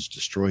legions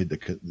destroyed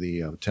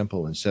the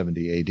temple in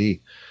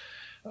 70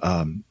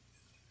 AD,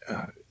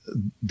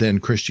 then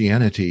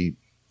Christianity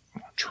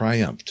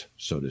triumphed,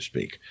 so to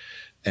speak,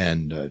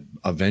 and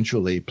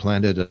eventually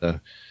planted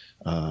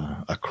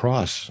a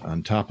cross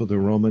on top of the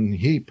Roman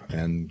heap,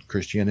 and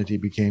Christianity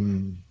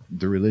became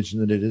the religion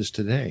that it is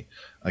today.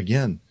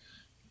 Again,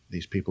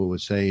 these people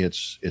would say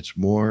it's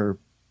more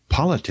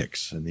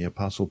politics in the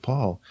Apostle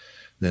Paul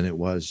than it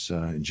was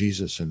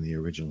Jesus in the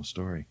original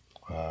story.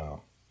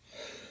 Wow.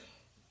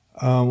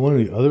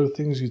 One of the other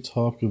things you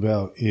talk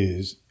about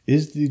is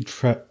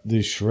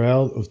the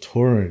Shroud of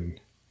Turin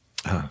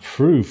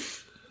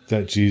proof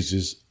that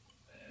Jesus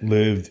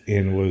lived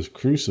and was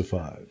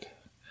crucified?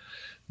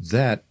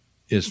 That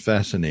is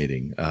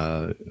fascinating.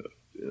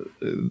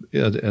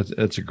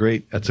 That's a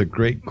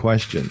great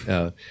question.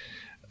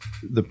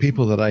 The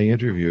people that I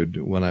interviewed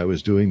when I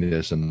was doing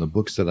this, and the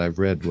books that I've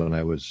read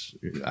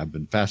I've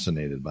been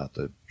fascinated about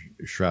the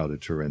Shroud of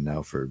Turin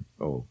now for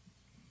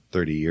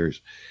 30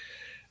 years.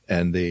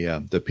 And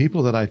the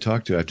people that I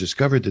talked to, I've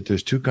discovered that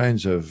there's two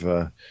kinds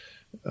of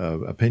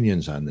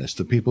opinions on this.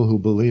 The people who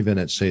believe in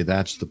it say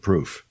that's the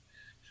proof.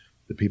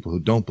 The people who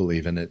don't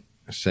believe in it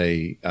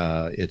say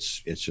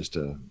it's just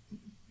a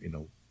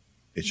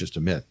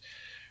myth.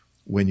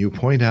 When you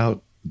point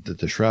out that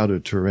the Shroud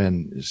of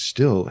Turin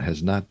still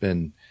has not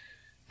been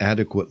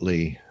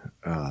adequately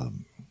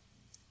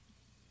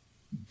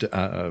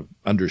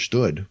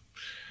understood,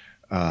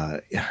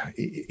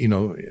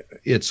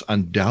 it's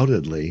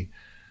undoubtedly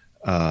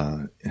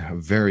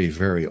very,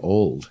 very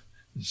old,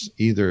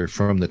 either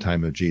from the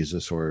time of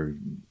Jesus or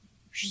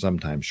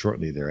sometime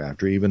shortly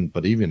thereafter. Even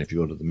if you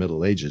go to the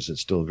Middle Ages,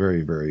 it's still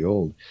very, very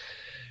old.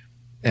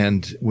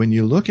 And when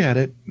you look at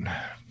it,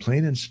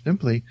 plain and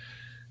simply,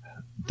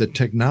 the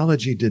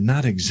technology did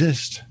not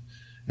exist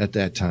at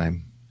that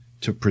time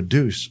to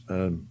produce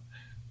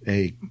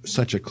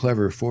such a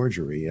clever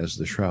forgery as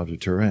the Shroud of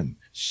Turin.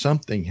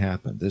 Something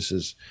happened. This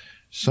is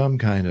some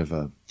kind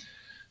of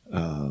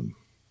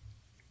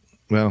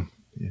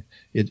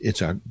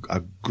it's a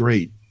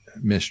great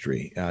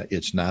mystery.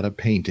 It's not a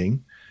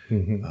painting.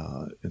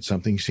 Mm-hmm.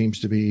 Something seems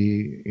to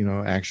be,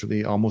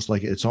 actually almost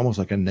like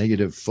a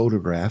negative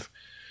photograph.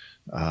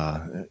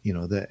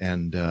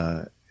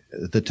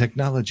 The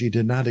technology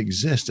did not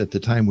exist at the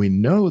time we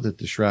know that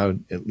the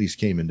shroud at least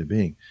came into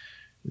being.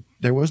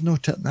 There was no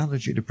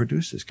technology to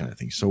produce this kind of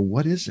thing. So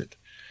what is it?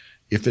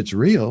 If it's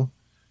real,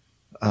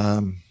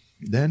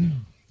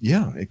 then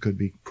yeah, it could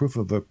be proof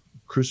of a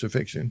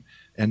crucifixion,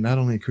 and not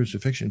only a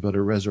crucifixion, but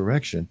a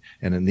resurrection.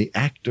 And in the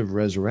act of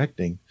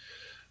resurrecting,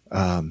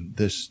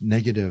 this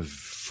negative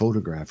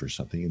photograph or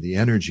something, the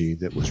energy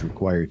that was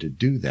required to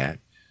do that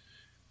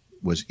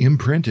was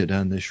imprinted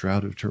on the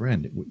Shroud of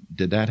Turin.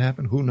 Did that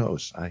happen? Who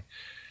knows?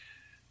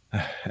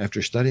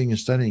 After studying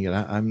it,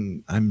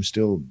 I'm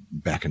still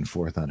back and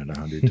forth on it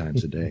 100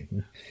 times a day.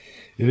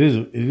 It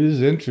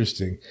is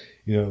interesting,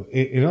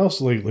 and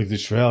also like the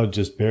shroud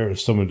just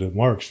bears some of the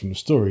marks from the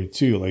story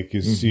too. Like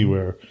you see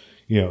where,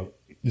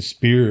 the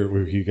spear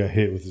where he got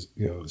hit with,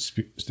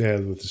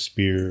 stabbed with the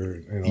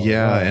spear. And all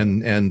that.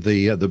 and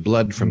the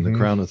blood from the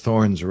crown of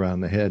thorns around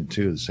the head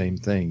too. The same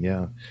thing,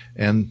 yeah,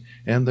 and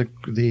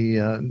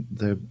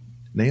the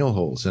nail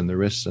holes in the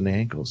wrists and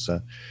ankles.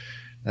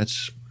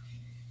 That's,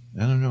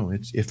 I don't know.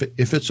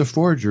 If it's a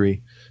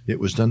forgery, it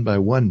was done by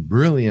one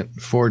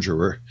brilliant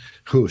forgerer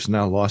who is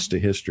now lost to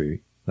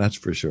history. That's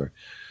for sure.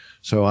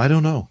 So I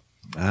don't know.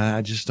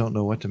 I just don't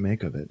know what to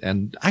make of it,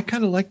 and I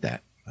kind of like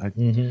that.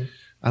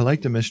 I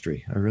like the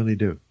mystery. I really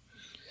do.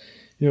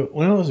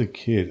 When I was a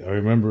kid, I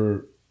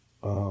remember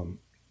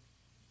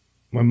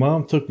my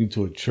mom took me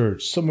to a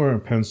church somewhere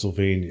in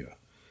Pennsylvania,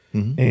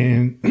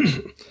 and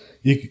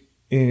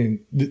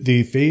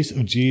the face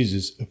of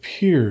Jesus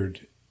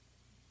appeared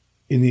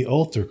in the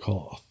altar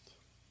cloth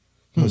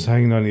that was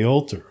hanging on the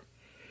altar.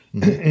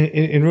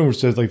 And rumor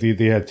says like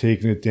they had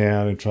taken it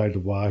down and tried to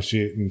wash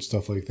it and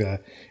stuff like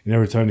that. And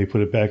every time they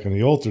put it back on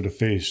the altar, the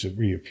face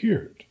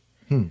reappeared.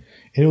 And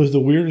it was the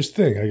weirdest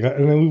thing. And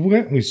then we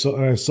went and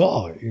I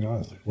saw it. I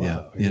was like,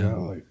 wow.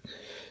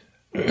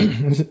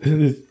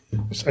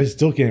 I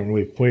still can't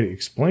really quite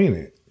explain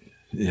it.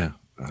 Yeah.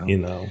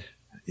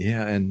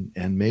 Yeah,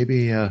 and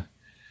maybe I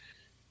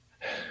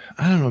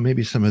don't know.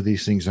 Maybe some of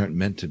these things aren't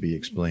meant to be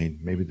explained.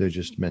 Maybe they're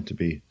just meant to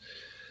be.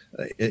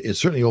 It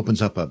certainly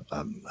opens up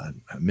a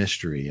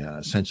mystery,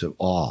 a sense of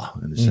awe,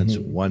 and a sense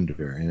of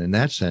wonder. And in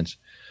that sense,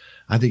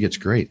 I think it's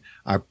great.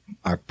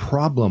 Our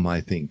problem,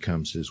 I think,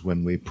 comes is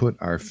when we put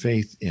our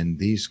faith in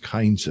these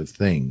kinds of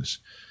things,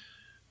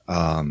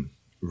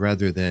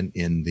 rather than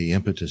in the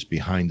impetus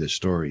behind the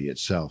story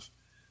itself.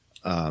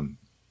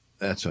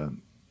 That's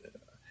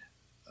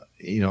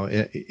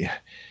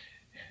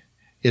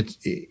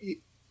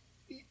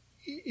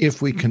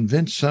if we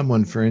convince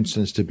someone, for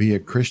instance, to be a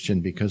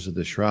Christian because of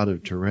the Shroud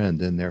of Turin,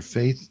 then their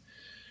faith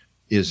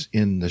is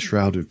in the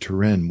Shroud of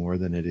Turin more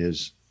than it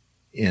is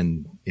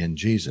in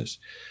Jesus.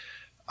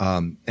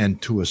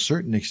 And to a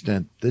certain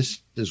extent,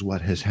 this is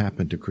what has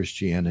happened to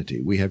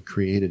Christianity. We have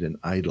created an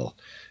idol,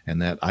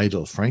 and that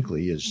idol,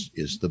 frankly,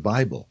 is the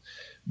Bible.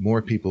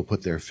 More people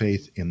put their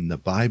faith in the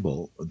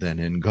Bible than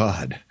in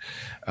God.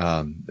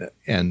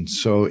 And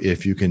so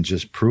if you can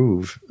just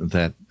prove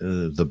that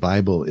the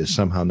Bible is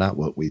somehow not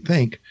what we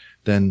think,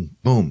 then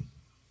boom,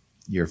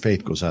 your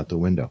faith goes out the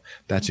window.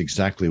 That's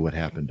exactly what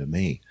happened to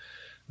me.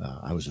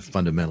 I was a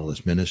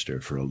fundamentalist minister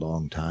for a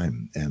long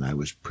time, and I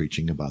was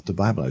preaching about the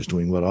Bible. I was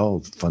doing what all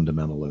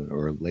fundamental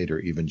or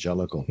later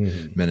evangelical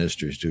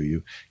ministers do.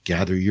 You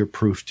gather your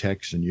proof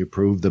texts and you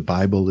prove the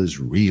Bible is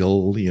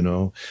real,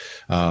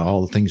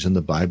 all the things in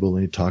the Bible,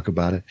 and you talk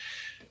about it.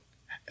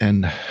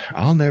 And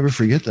I'll never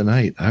forget the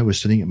night I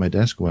was sitting at my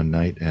desk one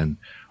night, and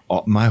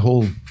my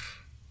whole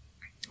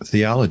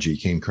theology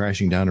came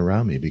crashing down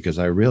around me because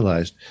I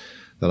realized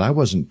that I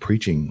wasn't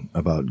preaching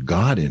about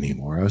God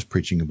anymore. I was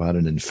preaching about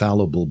an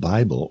infallible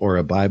Bible, or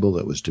a Bible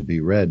that was to be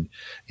read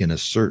in a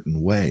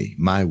certain way,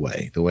 my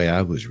way, the way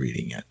I was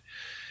reading it.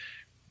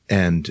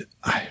 And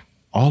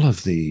all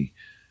of the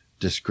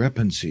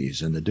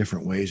discrepancies and the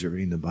different ways of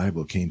reading the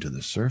Bible came to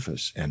the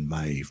surface, and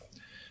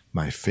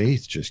my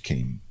faith just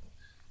came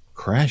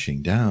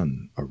crashing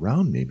down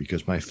around me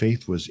because my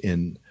faith was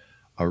in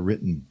a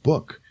written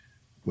book,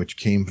 which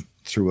came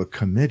through a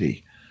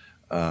committee,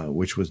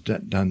 which was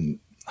done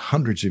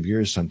hundreds of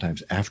years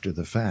sometimes after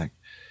the fact.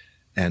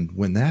 And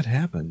when that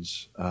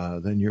happens,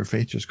 then your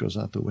faith just goes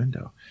out the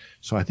window.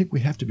 So I think we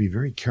have to be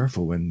very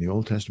careful when the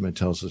Old Testament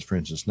tells us, for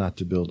instance, not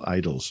to build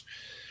idols.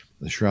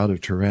 The Shroud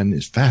of Turin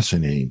is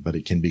fascinating, but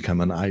it can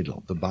become an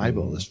idol. The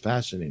Bible is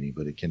fascinating,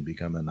 but it can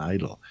become an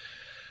idol.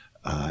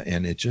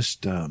 And it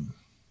just, I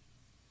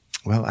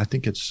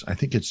think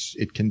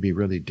it can be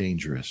really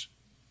dangerous.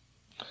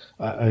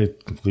 I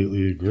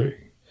completely agree.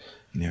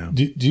 Yeah.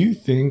 Do you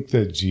think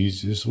that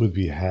Jesus would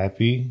be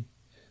happy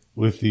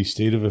with the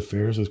state of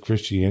affairs with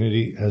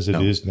Christianity as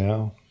it is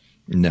now?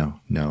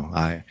 No.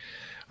 I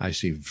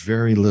see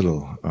very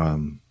little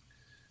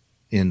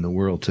in the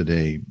world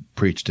today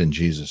preached in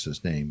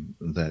Jesus' name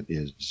that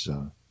is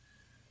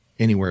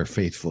anywhere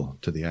faithful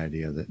to the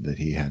idea that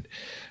he had.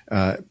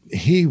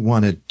 He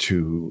wanted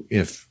to,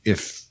 if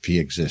he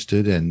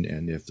existed,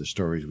 and if the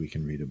stories we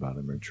can read about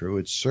him are true,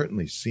 it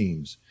certainly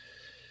seems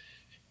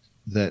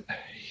that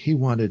he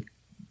wanted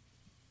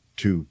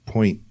to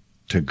point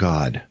to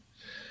God.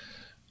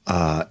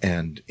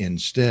 And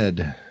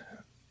instead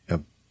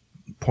of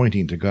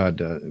pointing to God,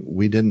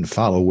 we didn't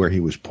follow where he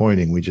was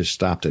pointing. We just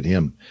stopped at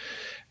him.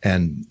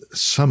 And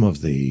some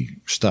of the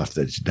stuff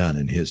that's done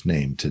in his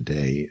name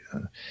today,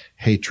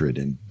 hatred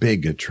and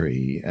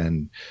bigotry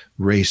and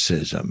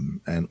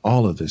racism and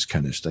all of this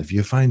kind of stuff,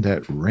 you find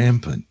that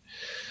rampant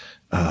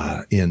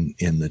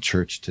in the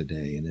church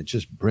today. And it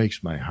just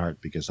breaks my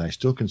heart because I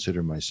still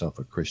consider myself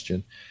a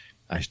Christian.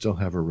 I still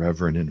have a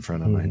reverend in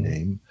front of my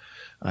name.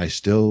 I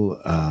still,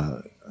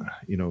 I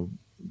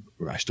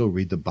still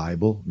read the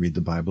Bible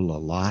a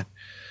lot.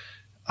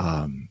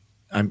 I'm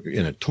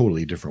in a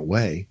totally different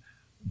way.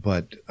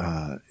 But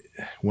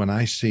when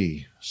I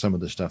see some of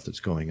the stuff that's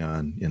going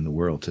on in the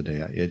world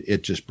today,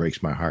 it just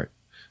breaks my heart.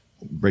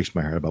 It breaks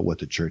my heart about what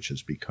the church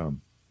has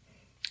become.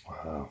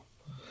 Wow.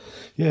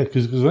 Yeah,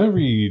 because when I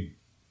read,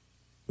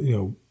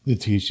 the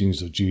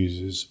teachings of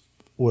Jesus,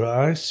 what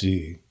I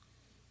see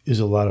is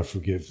a lot of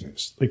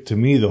forgiveness. Like, to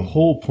me, the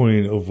whole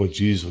point of what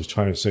Jesus was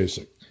trying to say is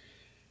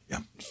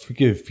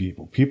forgive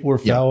people. People are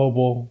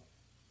fallible.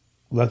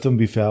 Let them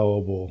be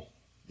fallible.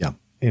 Yeah.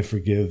 And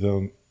forgive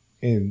them.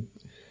 And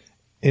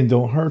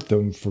don't hurt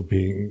them for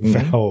being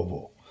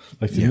fallible.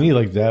 Like, to me,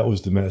 like, that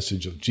was the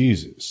message of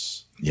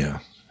Jesus. Yeah.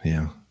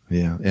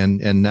 yeah.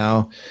 And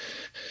now,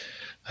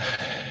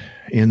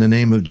 in the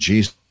name of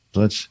Jesus,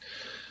 let's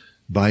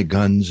buy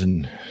guns,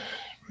 and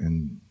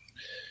in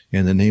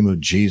the name of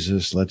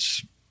Jesus,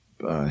 let's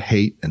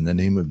hate. In the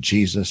name of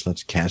Jesus,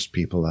 let's cast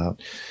people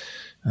out.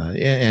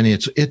 And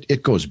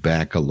it goes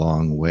back a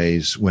long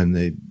ways. When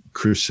the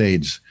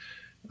Crusades,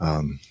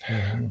 when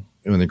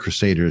the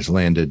Crusaders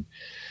landed,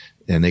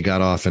 and they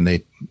got off, and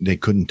they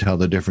couldn't tell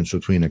the difference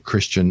between a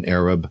Christian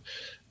Arab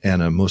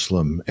and a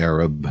Muslim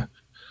Arab,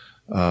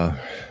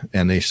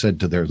 and they said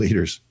to their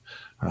leaders,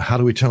 "How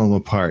do we tell them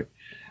apart?"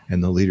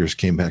 And the leaders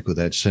came back with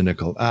that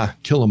cynical,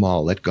 kill them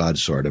all, let God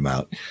sort them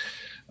out.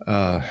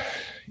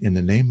 In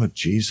the name of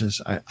Jesus,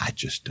 I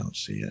just don't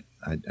see it.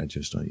 I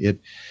just don't.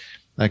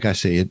 Like I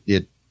say,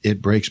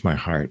 it breaks my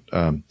heart.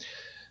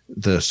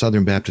 The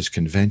Southern Baptist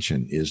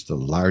Convention is the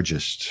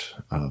largest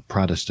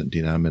Protestant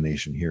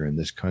denomination here in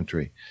this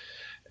country.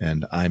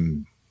 And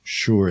I'm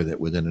sure that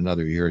within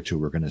another year or two,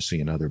 we're going to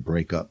see another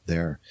breakup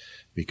there,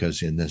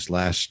 because in this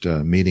last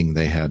meeting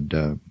they had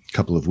a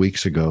couple of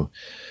weeks ago,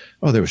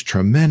 there was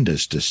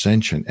tremendous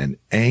dissension and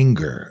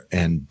anger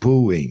and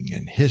booing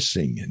and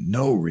hissing and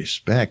no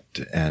respect.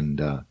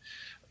 And,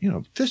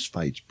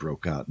 fistfights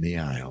broke out in the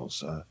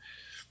aisles,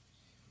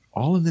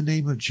 all in the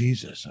name of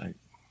Jesus. I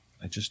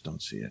just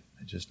don't see it.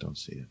 I just don't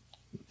see it.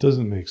 It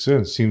doesn't make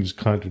sense. Seems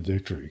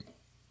contradictory.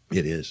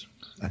 It is.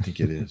 I think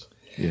it is.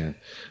 Yeah,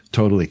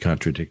 totally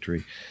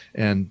contradictory.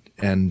 And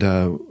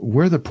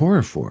we're the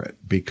poorer for it,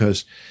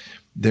 because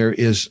there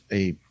is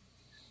a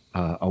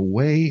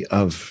way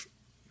of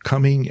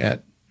coming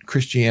at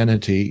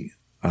Christianity,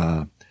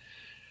 not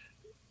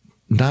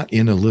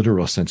in a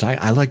literal sense.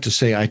 I like to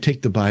say I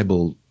take the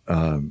Bible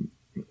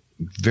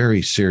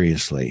very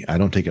seriously. I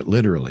don't take it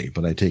literally,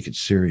 but I take it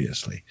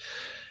seriously.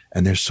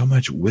 And there's so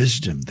much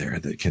wisdom there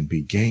that can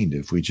be gained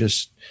if we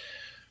just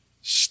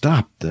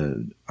stop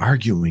the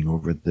arguing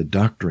over the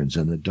doctrines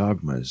and the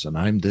dogmas. And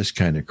I'm this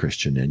kind of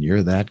Christian and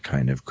you're that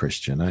kind of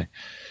Christian. I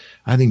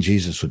think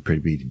Jesus would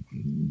probably be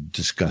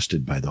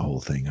disgusted by the whole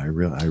thing. I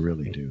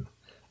really do.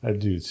 I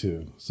do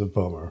too. It's a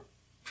bummer.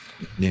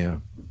 Yeah.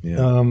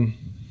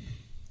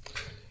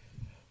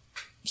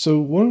 So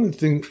one of the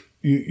things,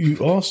 you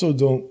also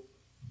don't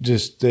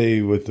just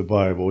stay with the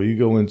Bible. You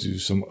go into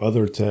some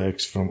other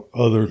texts from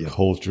other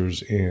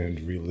cultures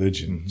and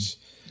religions.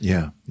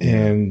 Yeah.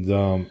 And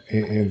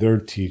their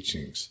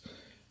teachings.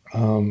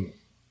 One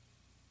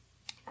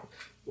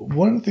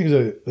of the things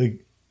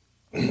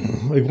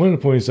like one of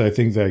the points I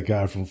think that I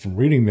got from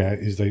reading that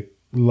is like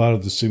a lot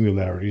of the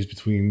similarities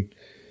between,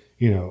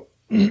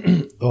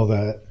 all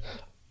that.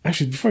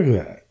 Actually, before I go to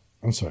that,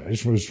 I'm sorry, I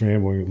just was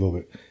rambling a little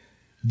bit.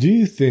 Do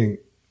you think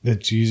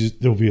that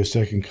there'll be a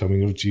second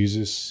coming of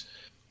Jesus,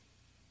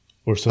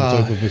 or some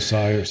type of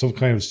Messiah, or some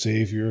kind of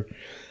Savior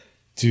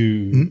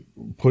to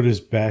put us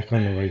back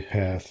on the right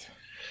path?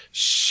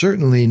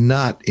 Certainly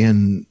not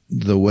in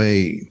the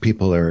way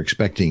people are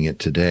expecting it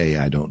today,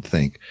 I don't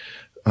think.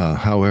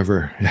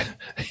 However,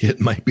 it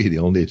might be the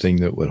only thing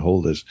that would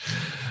hold us.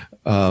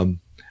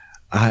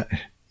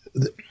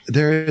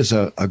 There is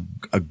a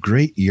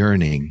great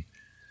yearning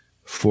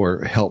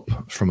for help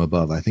from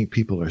above. I think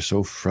people are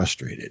so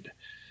frustrated.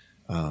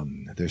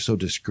 They're so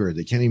discouraged.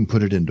 They can't even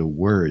put it into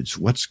words.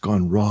 What's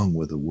gone wrong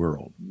with the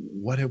world?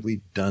 What have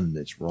we done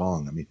that's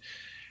wrong? I mean,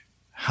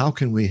 how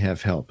can we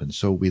have help? And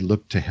so we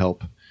look to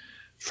help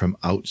from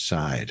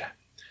outside.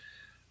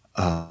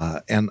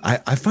 And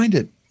I find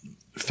it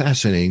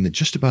fascinating that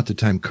just about the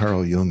time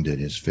Carl Jung did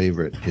his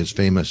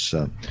famous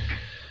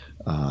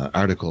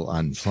article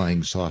on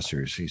flying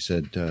saucers, he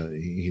said,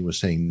 he was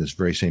saying this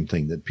very same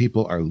thing, that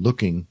people are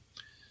looking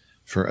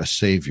for a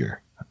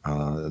savior.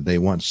 They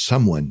want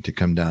someone to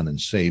come down and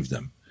save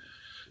them,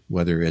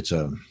 whether it's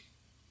a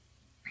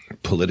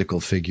political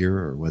figure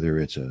or whether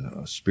it's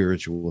a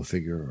spiritual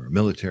figure or a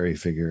military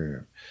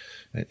figure,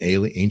 or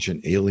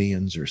ancient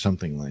aliens or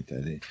something like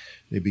that.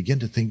 They begin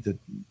to think that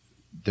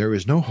there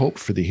is no hope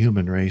for the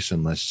human race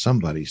unless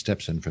somebody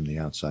steps in from the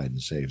outside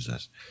and saves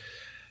us.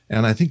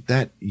 And I think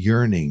that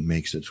yearning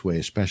makes its way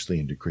especially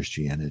into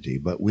Christianity,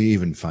 but we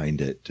even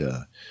find it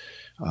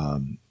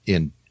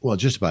in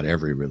just about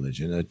every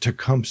religion.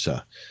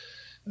 Tecumseh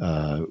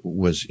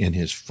was in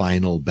his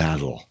final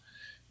battle.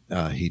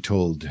 He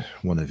told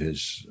one of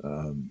his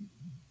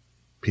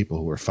people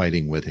who were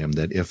fighting with him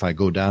that if I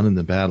go down in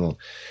the battle,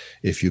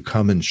 if you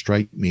come and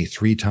strike me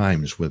 3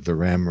 times with the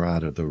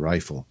ramrod of the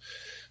rifle,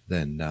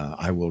 then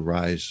I will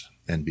rise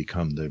and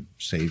become the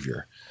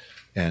savior.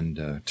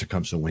 And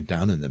Tecumseh went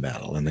down in the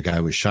battle, and the guy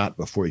was shot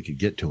before he could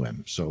get to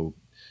him. So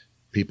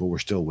people were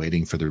still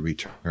waiting for the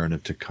return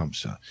of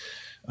Tecumseh,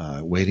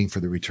 waiting for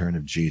the return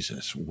of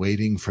Jesus,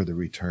 waiting for the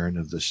return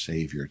of the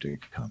Savior to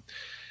come.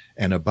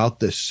 And about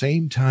the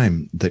same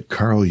time that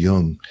Carl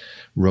Jung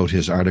wrote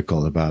his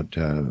article about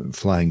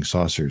flying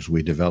saucers,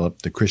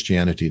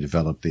 Christianity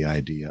developed the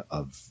idea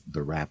of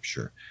the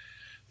rapture,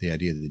 the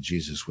idea that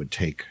Jesus would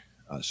take,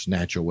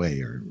 snatch away,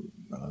 or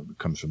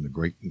comes from the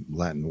Greek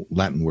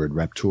Latin word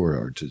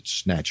raptura, or to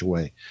snatch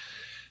away.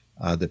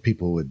 that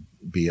people would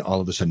be all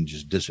of a sudden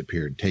just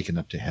disappeared, taken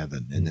up to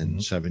heaven. And then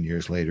 7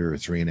 years later or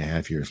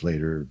 3.5 years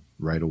later,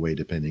 right away,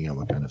 depending on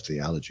what kind of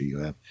theology you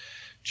have,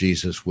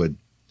 Jesus would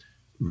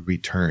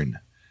return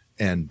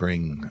and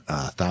bring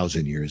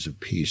 1,000 years of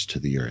peace to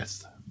the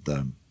earth,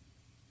 the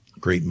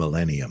great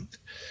millennium.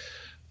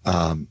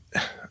 And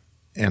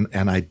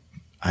I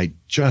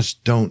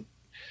just don't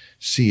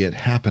see it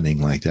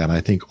happening like that.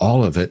 I think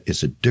all of it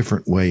is a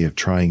different way of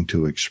trying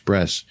to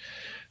express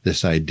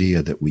this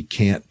idea that we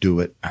can't do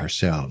it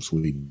ourselves.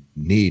 We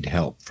need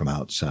help from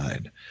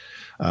outside.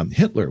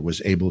 Hitler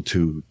was able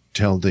to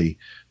tell the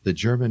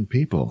German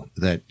people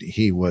that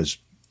he was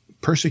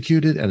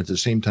persecuted and at the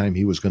same time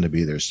he was going to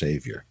be their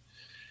savior.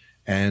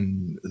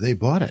 And they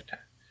bought it.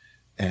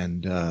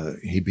 And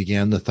he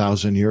began the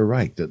 1,000-year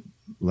Reich that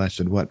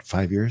lasted,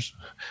 5 years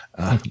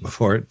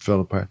before it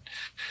fell apart.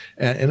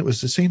 And it was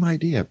the same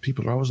idea.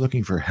 People are always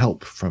looking for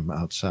help from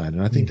outside.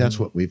 And I think that's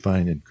what we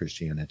find in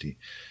Christianity.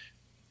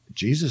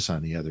 Jesus,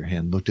 on the other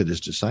hand, looked at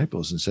his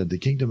disciples and said, the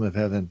kingdom of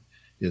heaven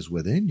is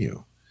within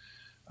you.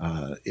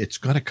 It's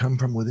going to come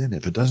from within.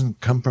 If it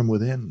doesn't come from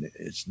within,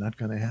 it's not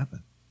going to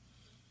happen.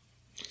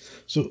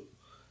 So,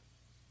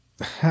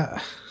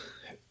 that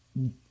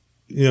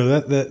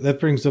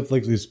brings up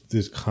like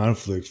this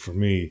conflict for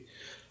me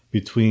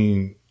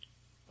between,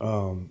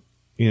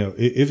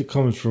 if it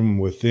comes from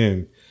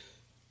within,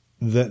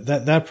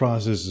 that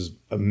process is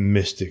a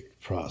mystic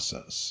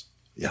process.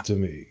 Yeah. To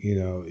me,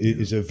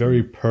 it's a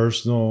very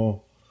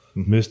personal,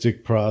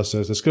 mystic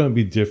process. It's going to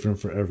be different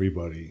for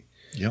everybody.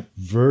 Yep.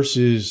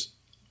 Versus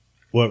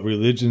what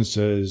religion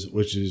says,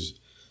 which is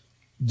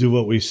do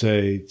what we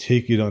say,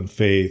 take it on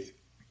faith,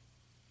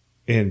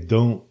 and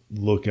don't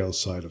look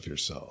outside of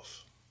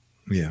yourself.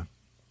 Yeah.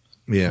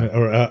 Yeah.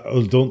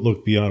 Or don't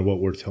look beyond what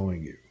we're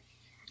telling you.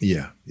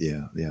 Yeah.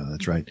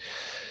 That's right.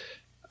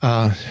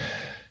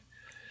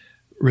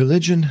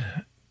 Religion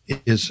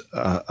is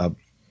a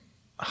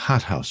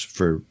hothouse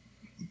for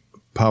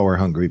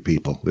power-hungry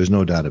people. There's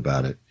no doubt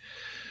about it.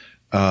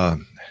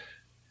 And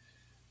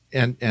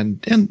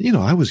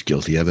I was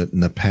guilty of it in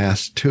the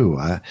past too.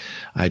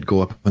 I'd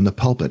go up in the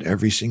pulpit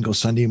every single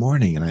Sunday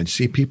morning and I'd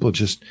see people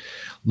just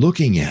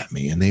looking at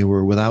me, and they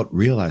were, without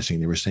realizing,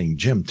 they were saying,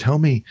 Jim, tell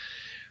me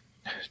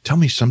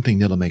something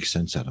that'll make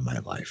sense out of my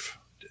life.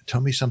 Tell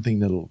me something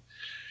that'll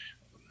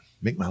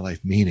make my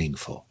life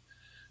meaningful.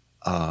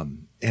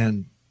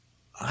 And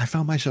I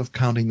found myself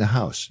counting the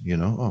house,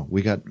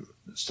 we got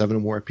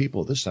 7 more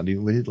people this Sunday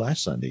than we did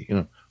last Sunday.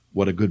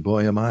 What a good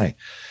boy am I.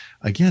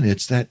 Again,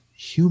 it's that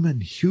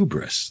human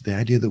hubris, the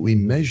idea that we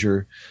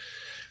measure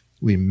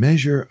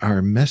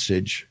our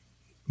message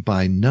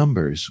by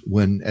numbers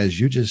when, as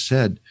you just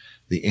said,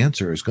 the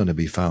answer is going to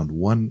be found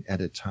one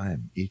at a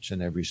time, each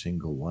and every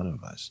single one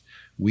of us.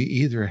 We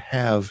either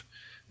have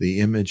the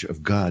image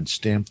of God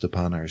stamped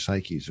upon our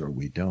psyches or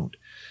we don't.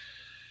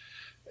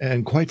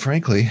 And quite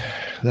frankly,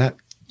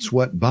 that's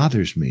what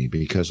bothers me,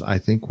 because I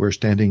think we're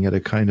standing at a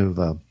kind of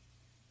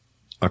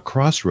a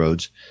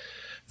crossroads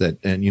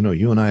and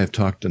you and I have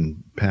talked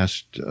in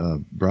past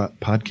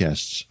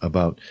podcasts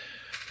about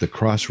the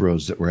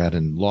crossroads that we're at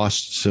in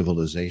lost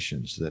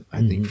civilizations that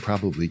I think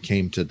probably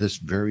came to this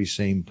very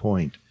same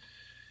point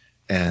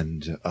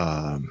and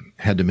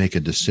had to make a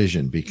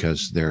decision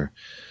because their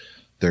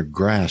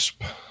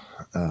grasp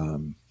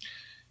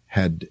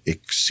had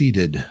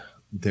exceeded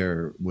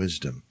their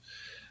wisdom.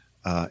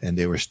 And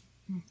they were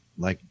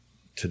like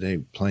today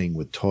playing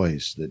with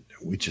toys that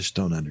we just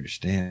don't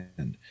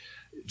understand.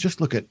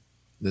 Just look at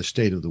the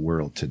state of the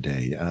world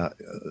today.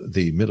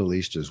 The Middle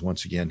East is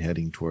once again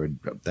heading toward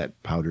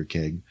that powder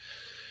keg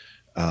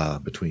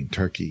between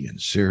Turkey and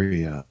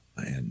Syria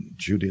and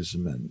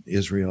Judaism and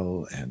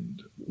Israel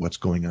and what's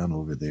going on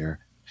over there.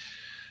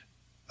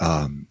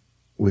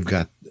 We've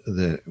got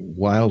the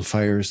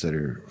wildfires that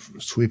are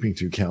sweeping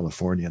through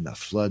California and the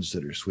floods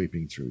that are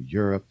sweeping through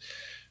Europe.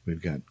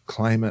 We've got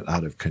climate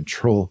out of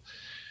control.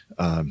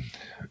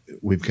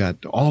 We've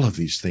got all of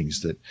these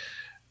things that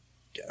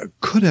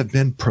could have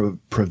been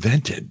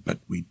prevented, but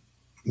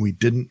we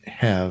didn't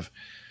have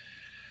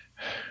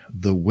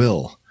the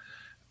will.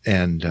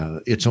 And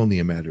it's only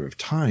a matter of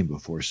time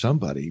before some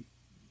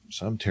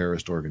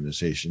terrorist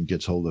organization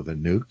gets hold of a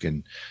nuke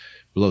and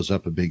blows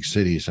up a big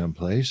city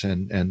someplace.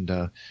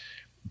 And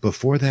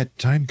before that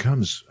time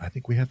comes, I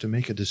think we have to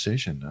make a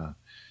decision.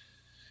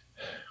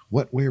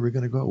 What way are we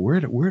going to go? We're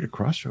at a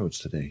crossroads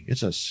today.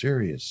 It's a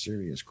serious,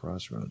 serious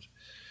crossroads.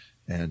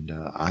 And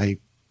I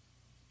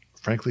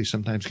frankly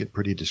sometimes get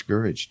pretty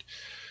discouraged.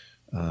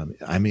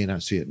 I may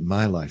not see it in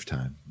my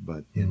lifetime,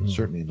 but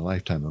certainly in the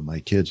lifetime of my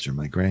kids or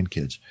my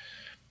grandkids,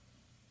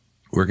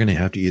 we're going to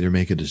have to either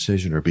make a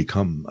decision or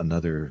become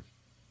another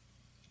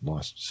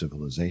lost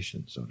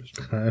civilization, so to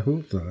speak. I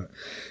hope not.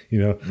 I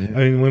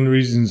mean, one of the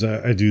reasons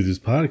I do this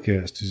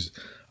podcast is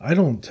I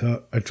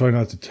try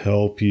not to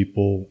tell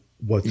people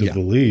what to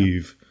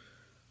believe,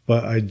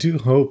 but I do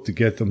hope to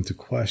get them to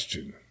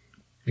question,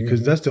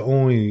 because that's the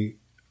only,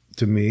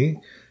 to me,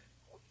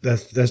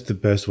 that's the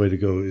best way to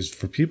go, is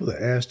for people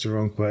to ask their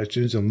own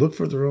questions and look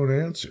for their own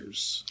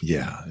answers.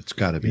 Yeah, it's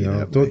got to be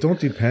that way. Don't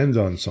depend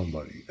on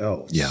somebody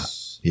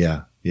else.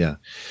 Yeah. We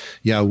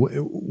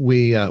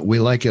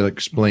like it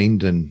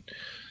explained and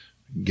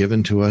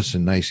given to us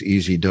in nice,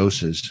 easy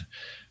doses,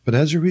 but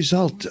as a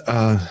result,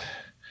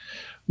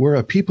 we're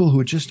a people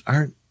who just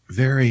aren't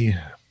very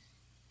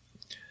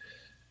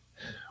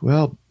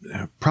well.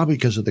 Probably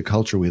because of the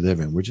culture we live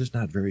in, we're just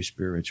not very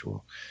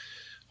spiritual.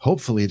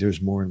 Hopefully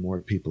there's more and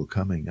more people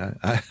coming.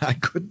 I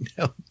couldn't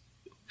help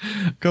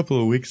a couple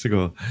of weeks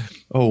ago.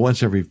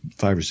 Once every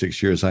 5 or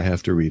 6 years, I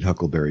have to read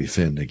Huckleberry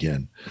Finn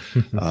again.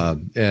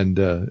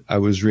 And I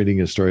was reading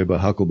a story about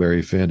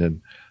Huckleberry Finn,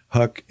 and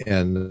Huck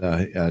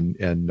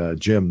and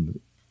Jim,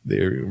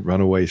 their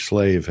runaway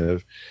slave,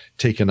 have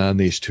taken on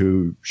these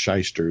two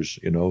shysters,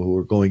 who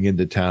are going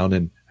into town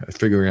and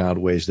figuring out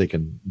ways they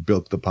can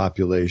bilk the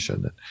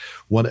population.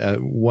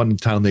 One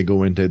town they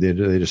go into,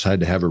 they decide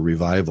to have a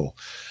revival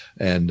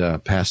and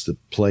pass the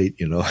plate,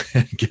 and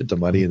get the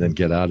money and then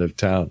get out of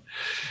town.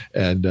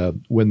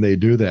 And when they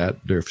do that,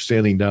 they're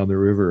sailing down the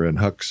river, and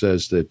Huck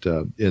says that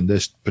in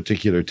this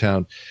particular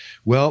town,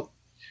 well,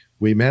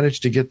 we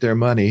managed to get their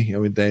money. I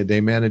mean,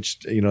 they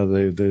managed,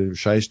 the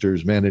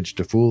shysters managed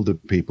to fool the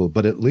people,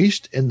 but at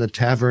least in the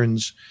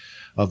taverns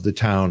of the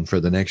town for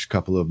the next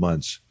couple of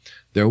months,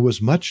 there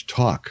was much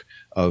talk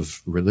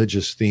of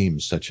religious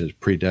themes such as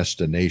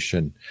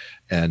predestination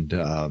and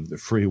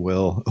free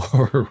will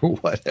or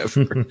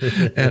whatever.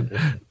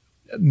 And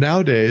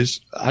nowadays,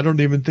 I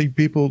don't even think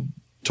people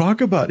talk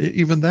about it,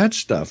 even that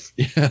stuff.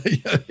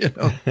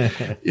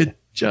 It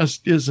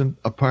just isn't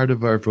a part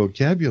of our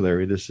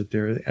vocabulary to sit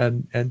there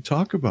and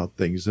talk about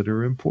things that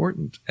are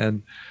important.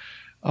 And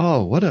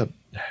what a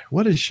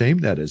shame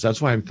that is.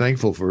 That's why I'm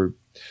thankful for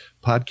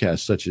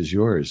podcasts such as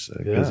yours,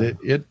 because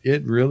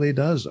it really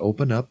does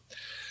open up.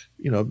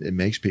 It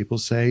makes people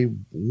say,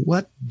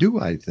 what do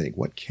I think?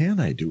 What can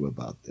I do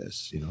about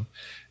this?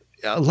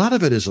 A lot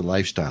of it is a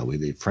lifestyle we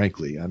lead,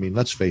 frankly. I mean,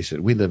 let's face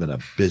it, we live in a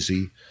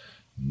busy,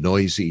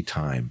 noisy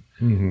time.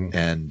 Mm-hmm.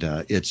 And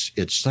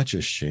it's such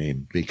a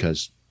shame,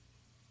 because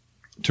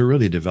to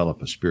really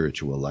develop a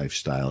spiritual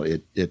lifestyle,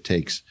 it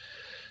takes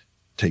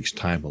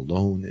time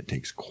alone. It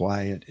takes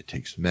quiet. It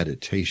takes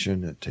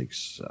meditation. It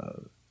takes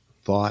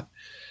thought.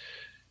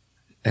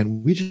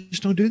 And we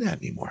just don't do that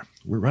anymore.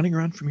 We're running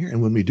around from here.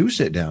 And when we do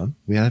sit down,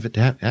 we have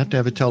to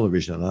have a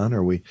television on,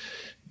 or we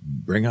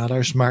bring out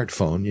our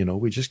smartphone.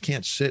 We just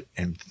can't sit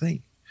and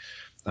think.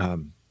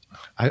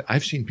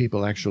 I've seen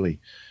people actually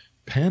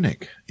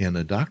panic in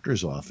a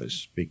doctor's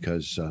office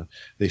because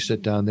they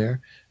sit down there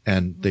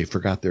and they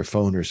forgot their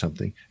phone or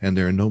something, and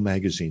there are no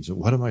magazines. And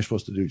what am I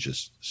supposed to do?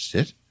 Just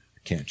sit? I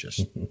can't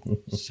just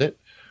sit.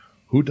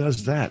 Who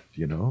does that,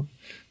 And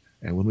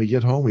when we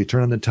get home, we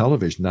turn on the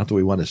television. Not that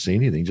we want to see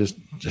anything, just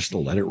to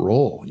let it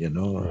roll,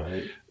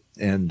 Right.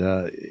 And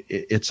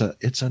it's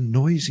a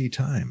noisy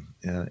time,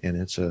 and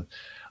it's a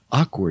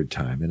awkward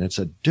time, and it's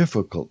a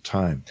difficult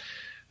time.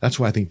 That's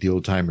why I think the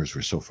old timers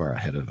were so far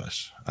ahead of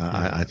us.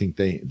 I think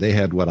they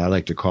had what I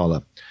like to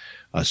call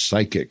a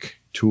psychic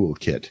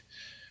toolkit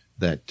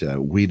that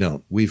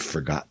we've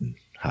forgotten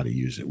how to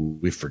use it.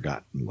 We've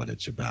forgotten what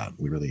it's about.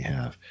 We really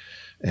have,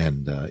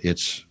 and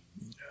it's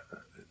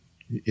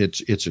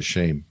a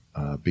shame.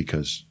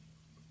 Because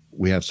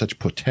we have such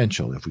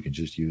potential if we can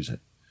just use it.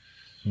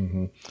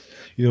 Mm-hmm.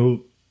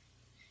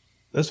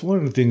 That's one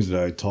of the things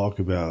that I talk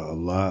about a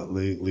lot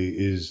lately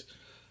is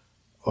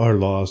our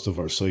loss of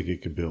our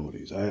psychic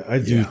abilities. I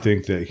do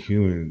think that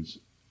humans,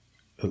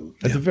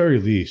 at the very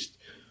least,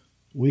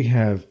 we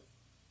have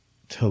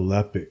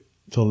telepathy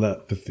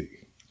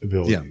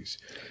abilities.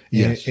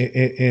 Yeah. Yes.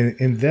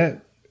 And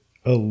that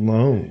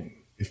alone,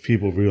 if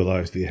people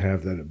realize they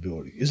have that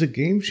ability, is a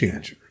game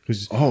changer.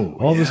 Because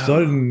all of a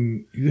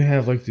sudden you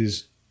have like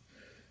this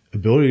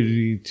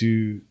ability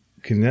to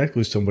connect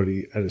with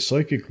somebody at a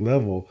psychic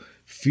level,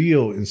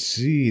 feel and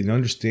see and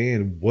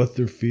understand what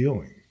they're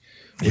feeling,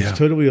 which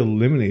totally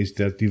eliminates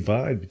that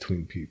divide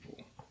between people.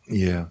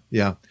 Yeah.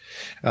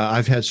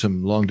 I've had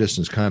some long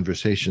distance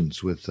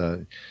conversations with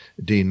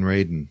Dean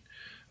Radin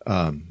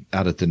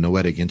out at the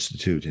Noetic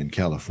Institute in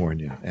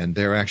California, and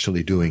they're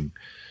actually doing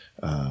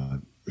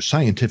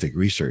scientific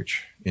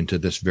research into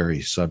this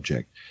very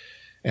subject.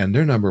 And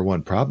their number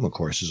one problem, of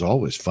course, is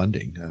always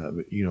funding.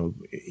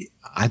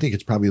 I think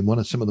it's probably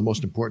some of the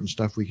most important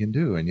stuff we can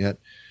do. And yet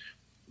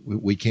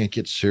we can't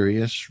get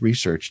serious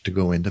research to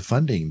go into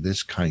funding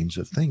this kinds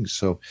of things.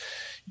 So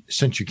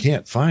since you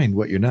can't find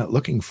what you're not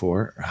looking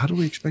for, how do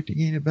we expect to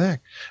gain it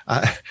back?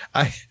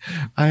 I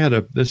had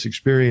this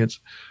experience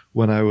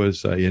when I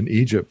was in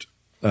Egypt.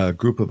 A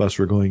group of us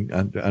were going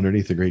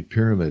underneath the Great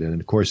Pyramid.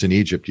 And of course, in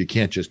Egypt, you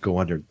can't just go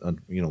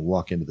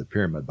walk into the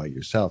pyramid by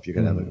yourself. You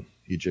got to have an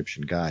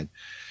Egyptian guide,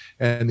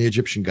 and the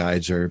Egyptian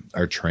guides are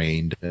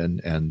trained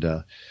and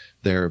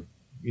they're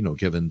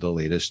given the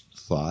latest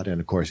thought, and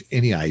of course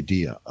any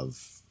idea of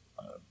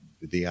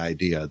the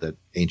idea that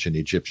ancient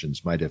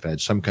Egyptians might have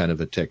had some kind of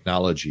a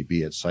technology,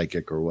 be it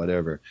psychic or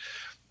whatever,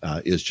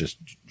 is just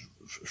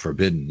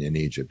forbidden in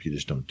Egypt. You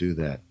just don't do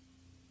that.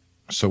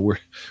 So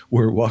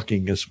we're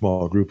walking, a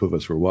small group of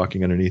us. We're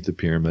walking underneath the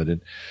pyramid,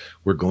 and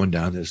we're going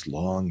down this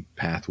long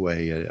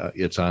pathway.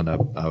 It's on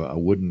a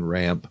wooden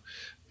ramp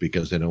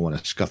because they don't want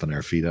to scuffing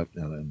our feet up.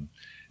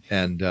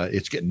 And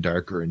it's getting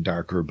darker and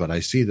darker. But I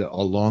see that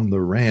along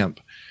the ramp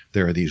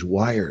there are these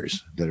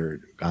wires that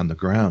are on the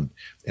ground,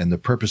 and the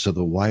purpose of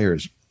the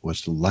wires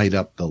was to light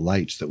up the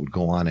lights that would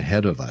go on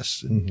ahead of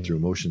us through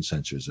motion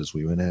sensors as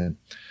we went in.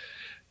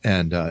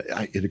 And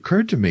it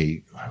occurred to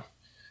me,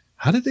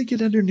 how did they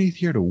get underneath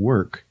here to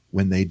work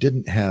when they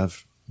didn't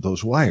have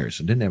those wires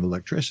and didn't have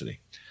electricity?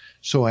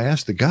 So I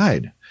asked the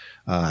guide.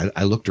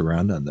 I looked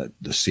around on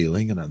the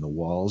ceiling and on the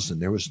walls, and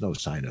there was no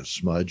sign of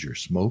smudge or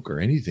smoke or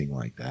anything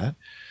like that.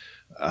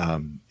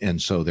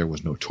 And so there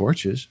was no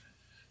torches.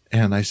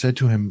 And I said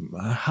to him,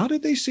 how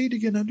did they see to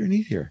get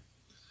underneath here?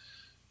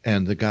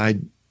 And the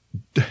guide,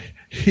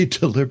 he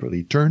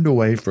deliberately turned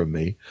away from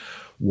me,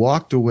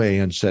 walked away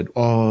and said,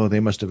 oh, they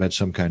must have had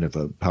some kind of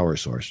a power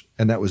source.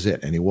 And that was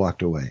it. And he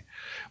walked away.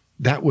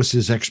 That was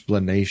his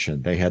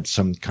explanation. They had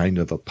some kind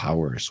of a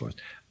power source.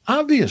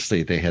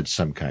 Obviously, they had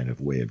some kind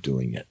of way of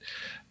doing it.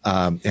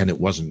 And it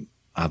wasn't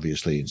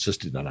obviously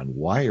insisted on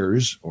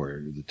wires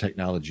or the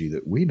technology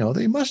that we know.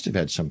 They must have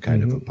had some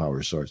kind of a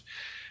power source.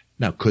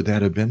 Now, could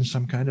that have been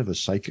some kind of a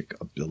psychic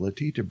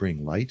ability to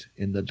bring light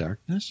in the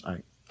darkness?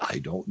 I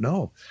don't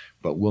know.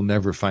 But we'll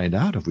never find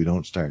out if we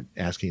don't start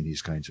asking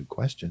these kinds of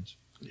questions.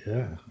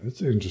 Yeah,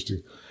 that's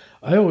interesting.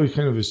 I always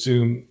kind of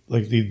assumed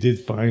like they did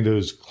find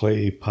those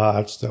clay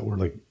pots that were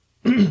like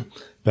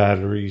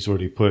batteries, or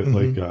they put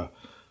like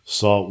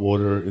salt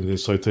water and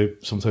this some type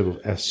of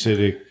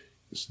acidic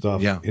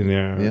stuff in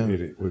there. Yeah. And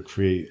it would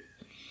create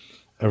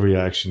a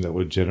reaction that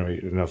would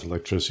generate enough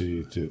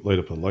electricity to light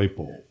up a light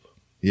bulb.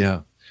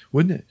 Yeah.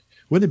 Wouldn't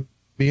it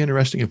be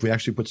interesting if we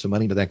actually put some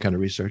money into that kind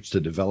of research to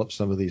develop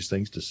some of these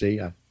things to see?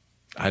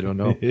 I don't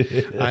know.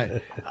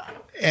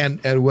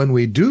 And when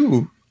we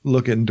do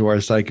look into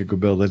our psychic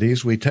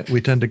abilities, we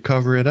tend to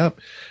cover it up.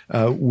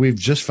 We've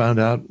just found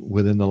out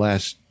within the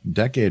last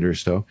decade or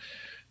so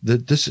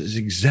that this is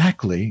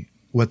exactly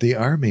what the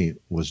Army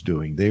was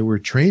doing. They were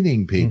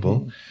training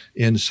people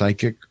in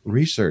psychic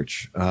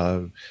research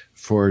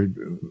for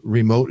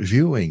remote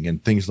viewing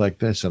and things like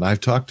this. And I've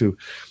talked to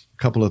a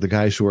couple of the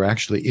guys who are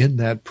actually in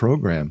that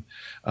program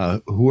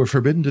who are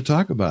forbidden to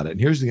talk about it. And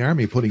here's the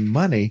Army putting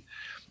money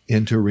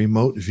into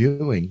remote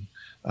viewing.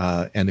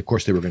 And of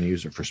course, they were going to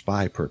use it for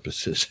spy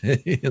purposes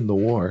in the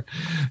war.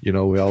 You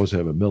know, we always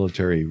have a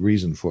military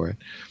reason for it.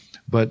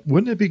 But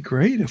wouldn't it be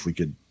great if we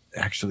could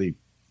actually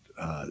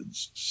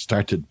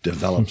start to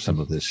develop some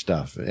of this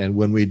stuff? And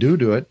when we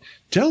do it,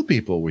 tell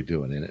people we're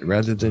doing it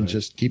rather than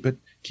just keep it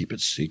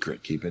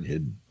secret, keep it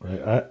hidden.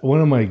 Right. One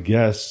of my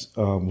guests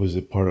was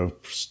a part of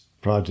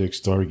Project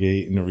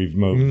Stargate and the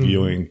remote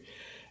viewing.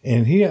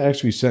 And he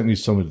actually sent me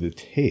some of the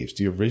tapes,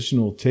 the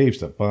original tapes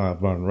that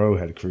Bob Monroe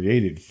had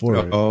created for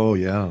it. Oh,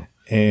 yeah.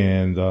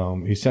 And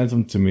he sent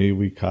them to me.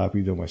 We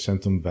copied them. I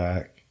sent them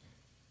back.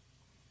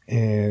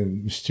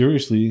 And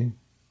mysteriously,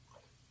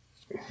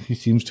 he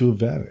seems to have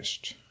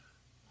vanished.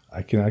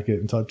 I cannot get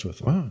in touch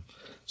with him. Wow.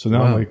 So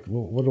now I'm like,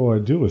 well, what do I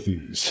do with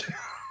these?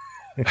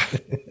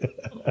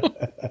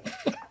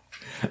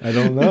 I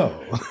don't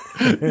know.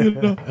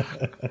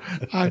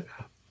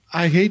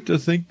 I hate to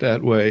think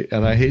that way,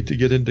 and I hate to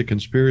get into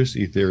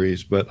conspiracy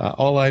theories, but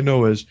all I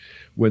know is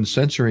when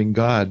Censoring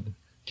God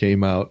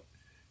came out,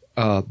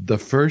 the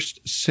first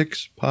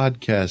 6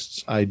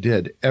 podcasts I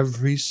did,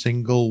 every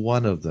single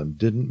one of them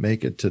didn't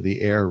make it to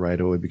the air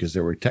right away because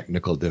there were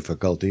technical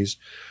difficulties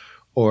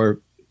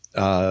or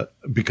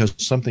because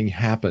something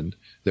happened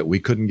that we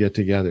couldn't get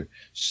together.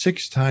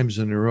 6 times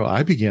in a row,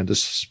 I began to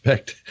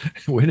suspect,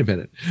 wait a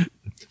minute,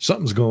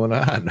 something's going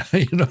on.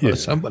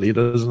 Somebody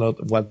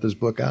doesn't want this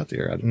book out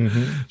there.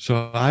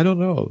 So I don't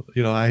know.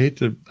 I hate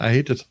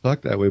to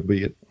talk that way, but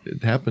it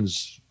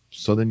happens.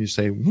 So then you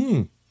say,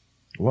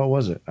 what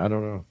was it? I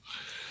don't know.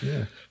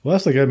 Yeah. Well,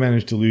 that's like I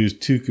managed to lose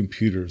 2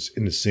 computers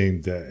in the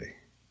same day.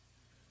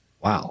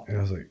 Wow. And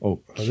I was like,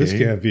 this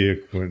can't be a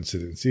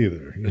coincidence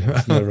either.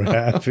 It's never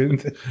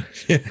happened.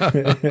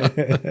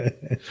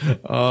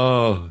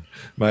 Oh,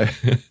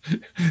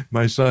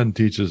 my son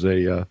teaches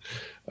a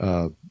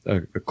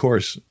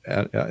course,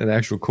 an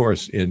actual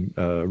course in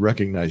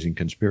recognizing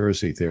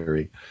conspiracy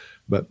theory.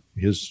 But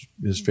his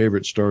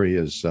favorite story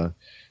is,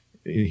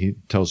 he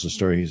tells the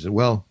story, he said,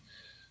 well,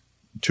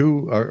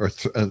 2 or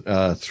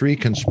 3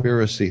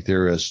 conspiracy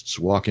theorists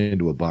walk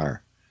into a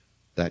bar.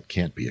 That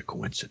can't be a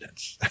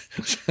coincidence.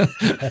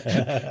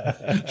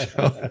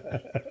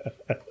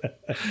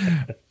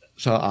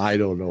 So I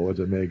don't know what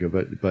to make of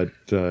it, but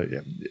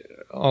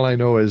all I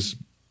know is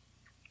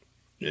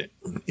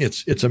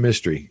it's a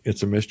mystery.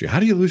 It's a mystery.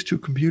 How do you lose 2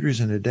 computers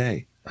in a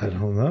day? I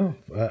don't know.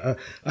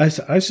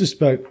 I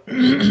suspect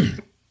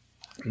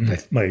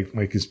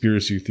my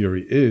conspiracy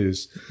theory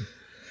is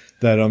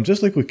that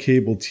just like with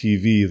cable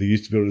TV, they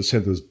used to be able to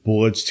send those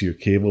bullets to your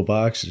cable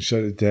box and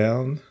shut it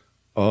down.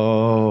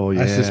 Oh,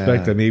 yeah. I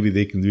suspect that maybe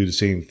they can do the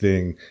same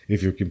thing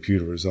if your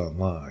computer is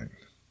online.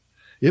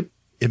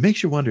 it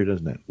makes you wonder,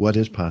 doesn't it? What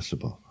is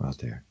possible out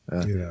there?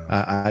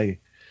 I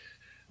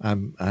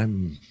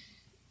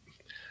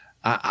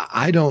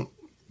don't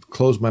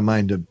close my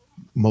mind to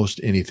most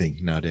anything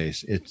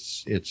nowadays.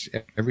 It's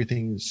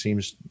everything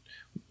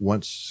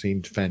once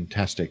seemed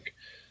fantastic.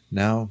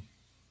 Now,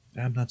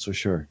 I'm not so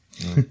sure.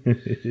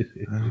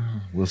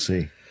 We'll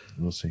see.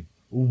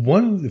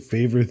 One of the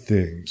favorite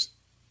things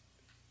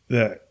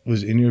that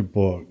was in your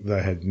book that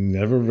I had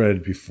never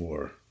read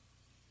before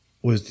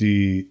was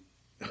the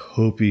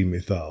Hopi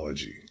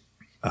mythology.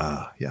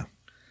 Yeah.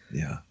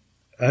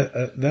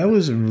 That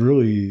was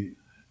really,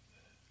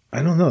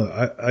 I don't know.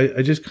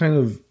 I just kind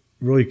of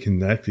really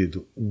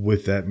connected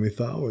with that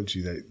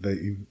mythology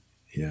that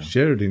you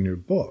shared in your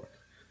book.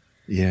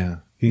 Yeah.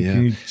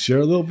 Can you share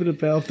a little bit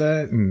about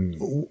that? And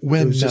it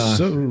was just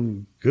so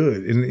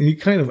good. And you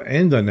kind of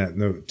end on that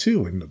note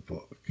too in the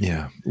book.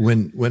 Yeah.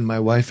 When my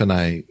wife and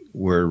I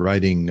were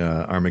writing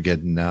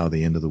Armageddon Now,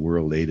 the End of the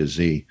World, A to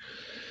Z,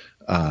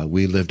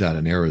 we lived out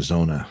in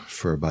Arizona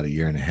for about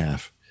 1.5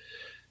 years.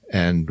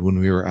 And when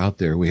we were out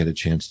there, we had a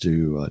chance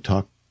to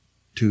talk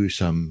to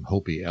some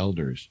Hopi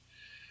elders.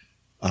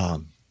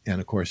 And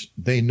of course,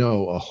 they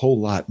know a whole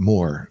lot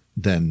more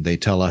than they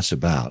tell us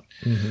about.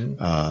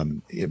 Mm-hmm.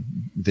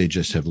 They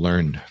just have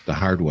learned the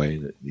hard way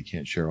that you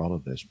can't share all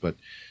of this. But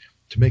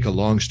to make a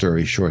long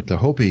story short, the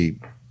Hopi,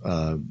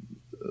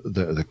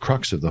 the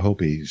crux of the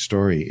Hopi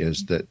story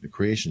is that the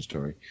creation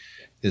story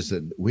is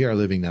that we are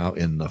living now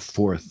in the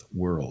fourth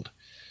world.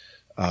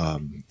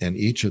 And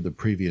each of the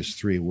previous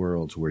 3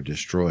 worlds were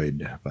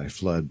destroyed by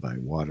flood, by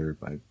water,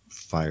 by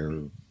fire,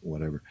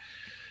 whatever.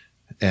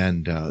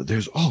 And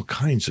there's all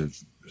kinds of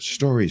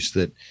stories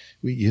that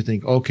you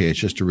think, okay, it's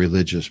just a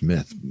religious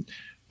myth.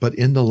 But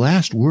in the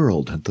last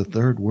world, the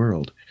third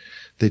world,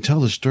 they tell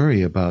the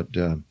story about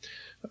the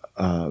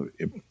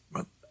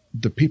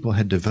people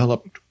had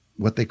developed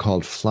what they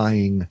called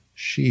flying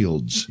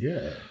shields.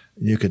 Yeah.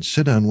 You could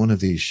sit on one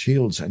of these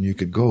shields and you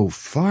could go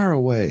far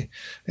away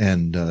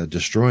and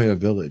destroy a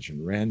village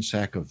and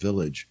ransack a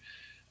village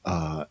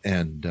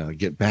and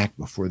get back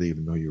before they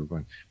even know you were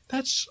going.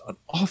 That's an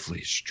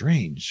awfully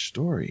strange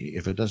story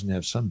if it doesn't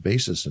have some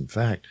basis in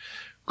fact.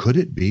 Could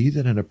it be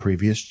that in a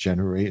previous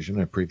generation,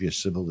 a previous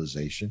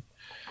civilization,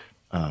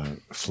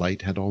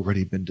 flight had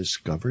already been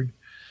discovered?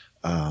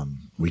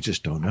 We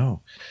just don't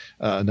know.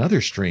 Another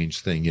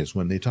strange thing is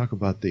when they talk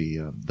about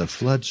the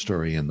flood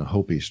story and the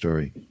Hopi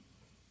story,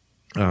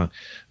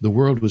 the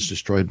world was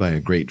destroyed by a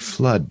great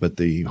flood, but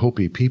the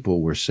Hopi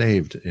people were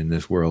saved in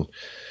this world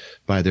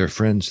by their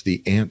friends,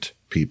 the ant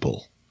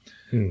people.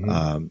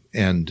 Mm-hmm.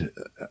 And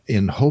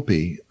in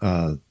Hopi,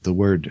 the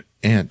word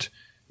ant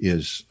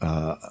is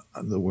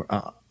the word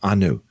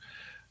anu,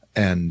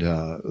 and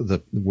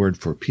the word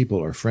for people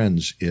or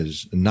friends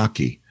is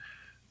naki.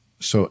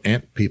 So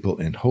ant people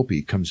in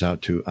Hopi comes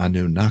out to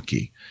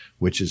Anunnaki,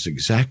 which is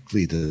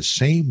exactly the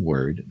same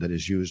word that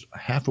is used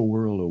half a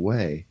world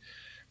away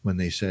when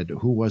they said,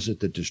 who was it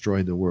that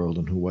destroyed the world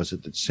and who was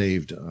it that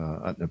saved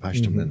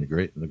Utnapishtim in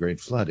the great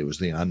flood? It was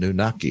the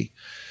Anunnaki.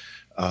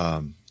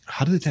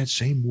 How did that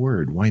same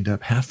word wind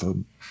up half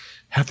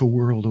a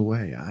world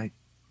away?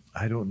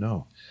 I don't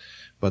know.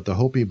 But the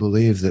Hopi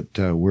believe that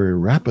we're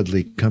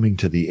rapidly coming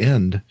to the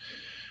end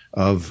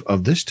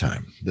of this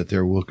time, that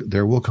there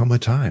will come a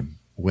time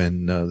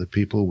when the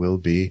people will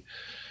be,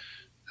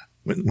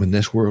 when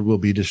this world will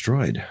be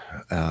destroyed,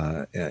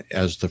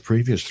 as the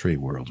previous 3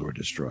 worlds were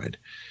destroyed.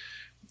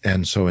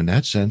 And so in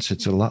that sense,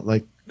 it's a lot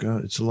like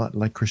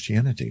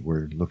Christianity.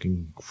 We're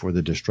looking for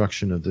the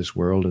destruction of this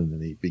world and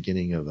the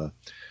beginning of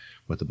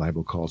what the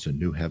Bible calls a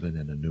new heaven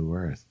and a new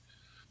earth.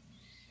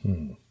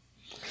 Do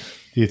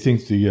you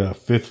think the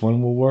 5th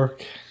one will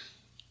work?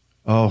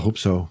 Oh, hope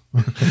so.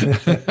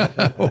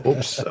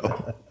 Hope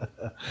so.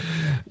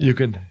 You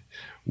can.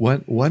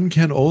 One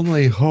can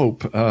only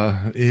hope.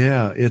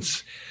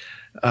 It's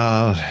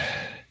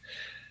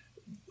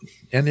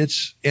and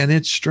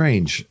it's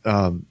strange.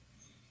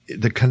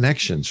 The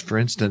connections, for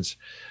instance,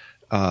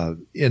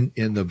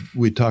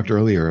 we talked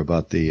earlier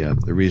about the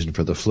reason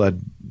for the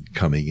flood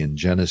coming in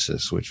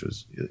Genesis, which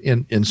was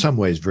in some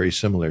ways very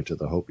similar to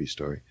the Hopi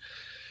story.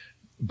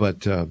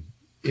 But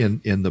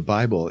in the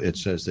Bible, it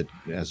says that,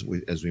 as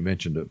we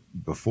mentioned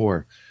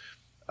before,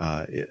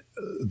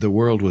 the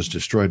world was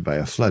destroyed by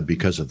a flood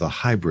because of the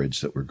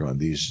hybrids that were gone,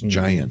 these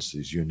giants,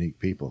 these unique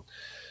people.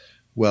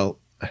 Well,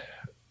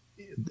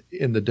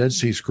 in the Dead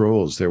Sea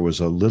Scrolls, there was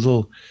a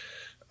little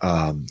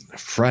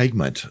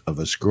fragment of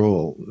a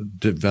scroll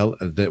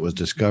that was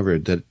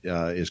discovered that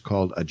is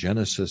called a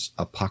Genesis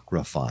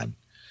Apocryphon.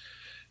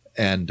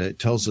 And it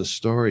tells a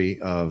story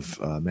of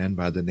a man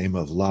by the name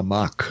of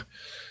Lamech.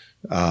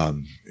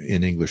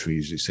 In English, we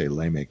usually say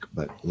Lamech,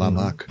 but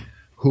Lamech,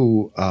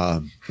 who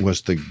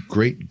was the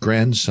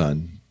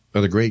great-grandson or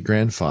the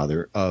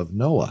great-grandfather of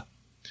Noah.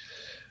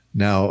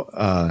 Now,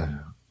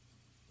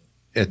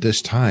 at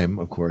this time,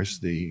 of course,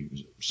 the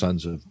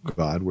sons of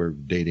God were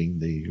mating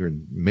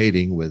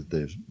with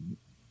the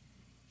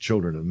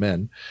children of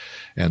men,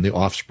 and the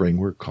offspring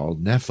were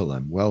called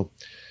Nephilim. Well,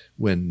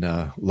 when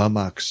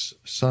Lamech's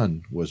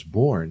son was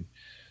born,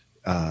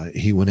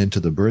 he went into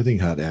the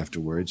birthing hut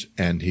afterwards,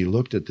 and he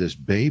looked at this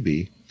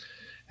baby,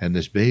 and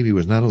this baby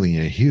was not only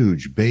a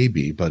huge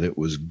baby, but it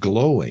was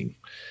glowing.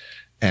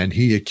 And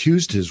he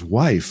accused his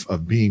wife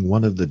of being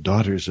one of the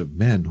daughters of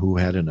men who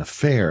had an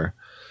affair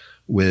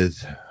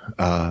with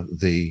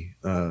the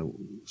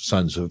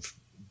sons of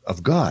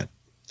God.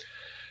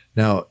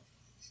 Now,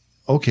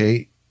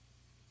 okay,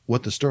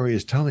 what the story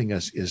is telling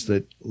us is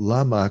that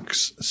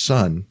Lamech's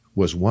son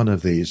was one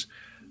of these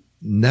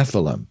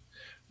Nephilim,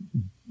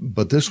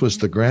 but this was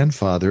the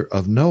grandfather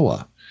of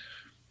Noah.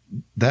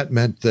 That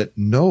meant that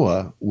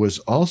Noah was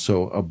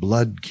also a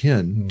blood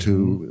kin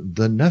to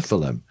the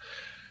Nephilim.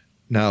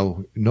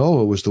 Now,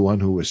 Noah was the one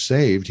who was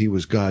saved. He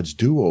was God's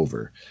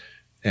do-over.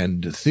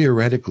 And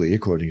theoretically,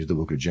 according to the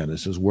book of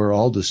Genesis, we're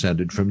all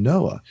descended from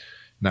Noah.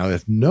 Now,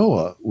 if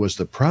Noah was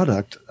the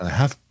product, a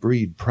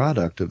half-breed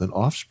product of an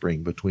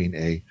offspring between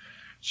a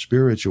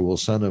spiritual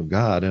son of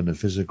God and a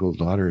physical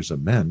daughters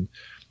of men,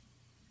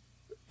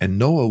 and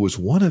Noah was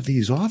one of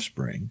these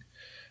offspring,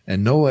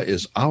 and Noah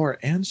is our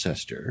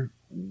ancestor,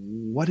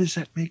 what does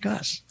that make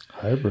us?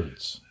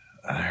 Hybrids.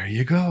 There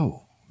you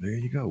go. There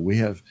you go. We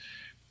have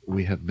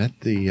met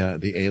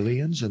the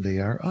aliens, and they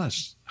are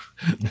us.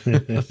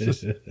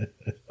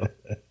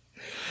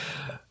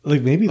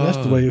 Like, maybe that's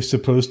the way it's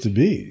supposed to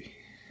be.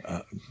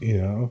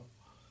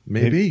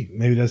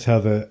 Maybe that's how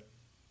the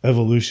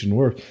evolution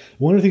works.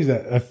 One of the things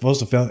that I've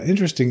also found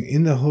interesting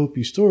in the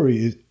Hopi story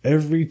is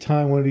every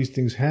time one of these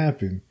things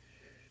happen,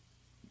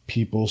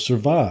 people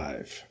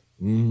survive.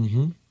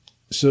 Mm-hmm.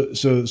 So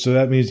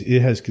that means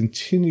it has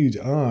continued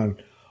on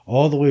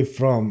all the way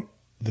from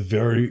the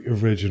very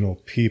original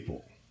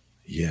people.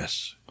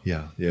 Yes.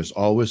 Yeah. There's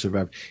always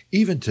survived.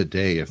 Even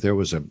today, if there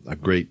was a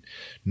great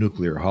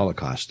nuclear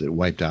holocaust that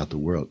wiped out the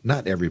world,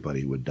 not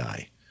everybody would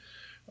die.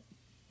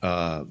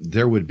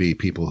 There would be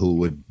people who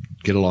would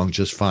get along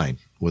just fine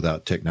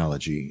without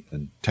technology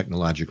and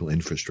technological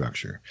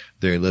infrastructure.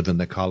 They live in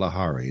the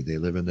Kalahari. They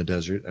live in the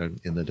desert,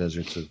 in the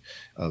deserts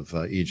of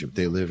Egypt.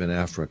 They live in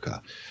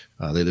Africa.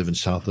 They live in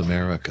South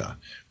America.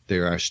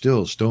 There are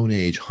still Stone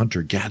Age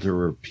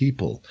hunter-gatherer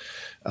people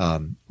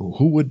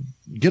who would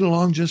get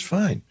along just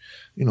fine.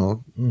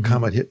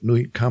 Comet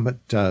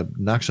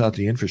knocks out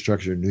the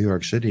infrastructure in New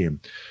York City, and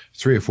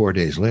 3 or 4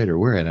 days later,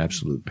 we're in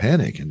absolute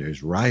panic, and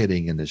there's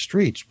rioting in the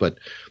streets. But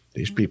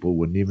these people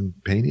wouldn't even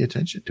pay any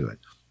attention to it.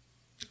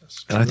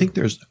 And I think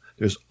there's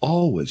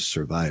always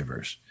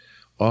survivors,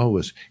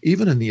 always.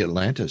 Even in the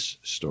Atlantis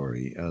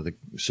story, the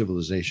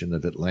civilization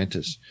of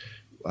Atlantis,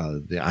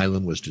 the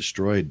island was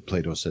destroyed,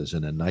 Plato says,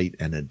 in a night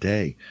and a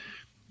day.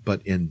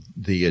 But in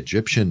the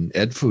Egyptian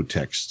Edfu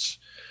texts,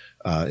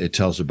 it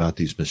tells about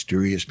these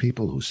mysterious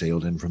people who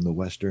sailed in from the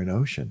Western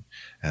Ocean,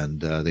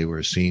 and they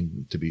were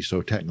seen to be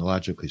so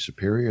technologically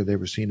superior. They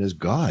were seen as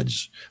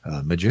gods,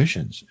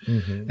 magicians,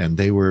 and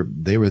they were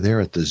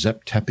there at the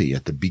Zep Tepi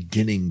at the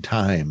beginning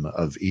time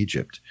of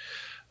Egypt.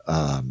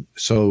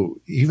 So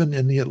even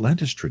in the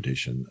Atlantis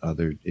tradition,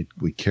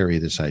 we carry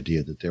this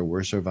idea that there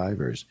were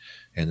survivors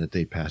and that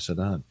they pass it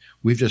on.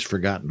 We've just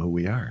forgotten who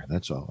we are.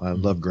 That's all. I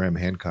love Graham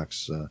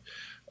Hancock's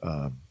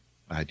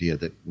idea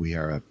that we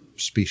are a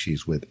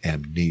species with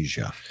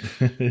amnesia.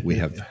 We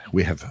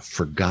have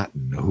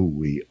forgotten who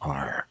we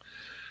are.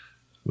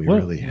 We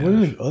really have.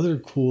 One of the other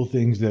cool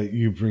things that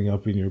you bring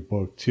up in your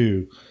book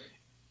too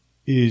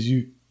is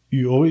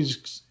you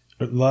always,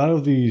 a lot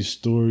of these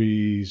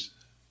stories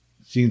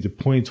seem to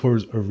point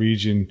towards a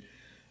region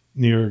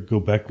near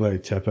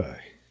Göbekli Tepe.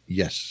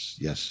 Yes.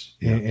 Yeah.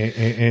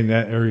 And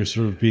that area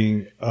sort of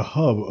being a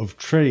hub of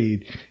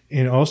trade,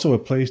 and also a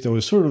place that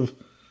was sort of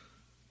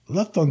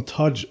left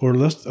untouched or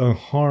left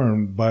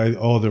unharmed by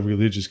all the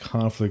religious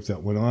conflicts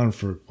that went on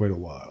for quite a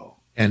while.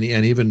 And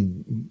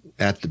even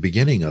at the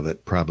beginning of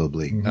it,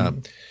 probably.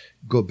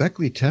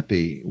 Göbekli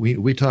Tepe,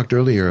 we talked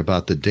earlier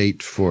about the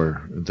date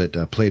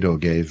that Plato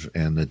gave,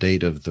 and the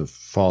date of the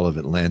fall of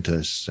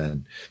Atlantis,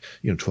 and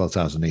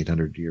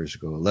 12,800 years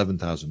ago,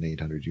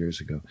 11,800 years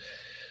ago.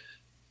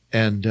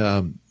 And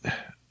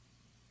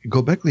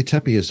Göbekli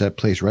Tepe is that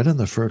place right on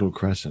the Fertile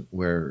Crescent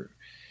where,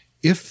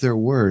 if there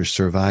were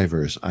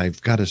survivors,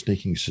 I've got a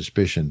sneaking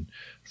suspicion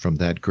from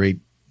that great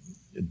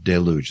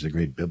deluge, the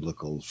great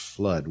biblical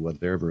flood,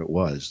 whatever it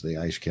was, the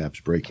ice caps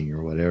breaking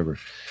or whatever,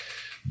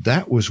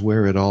 that was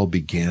where it all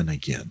began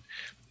again.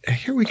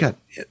 Here we got,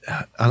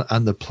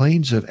 on the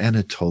plains of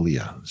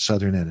Anatolia,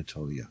 southern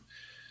Anatolia,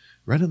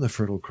 right in the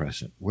Fertile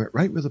Crescent,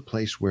 right where the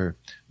place where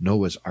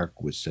Noah's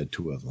Ark was said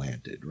to have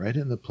landed, right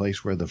in the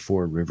place where the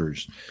 4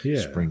 rivers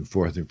spring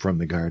forth from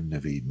the Garden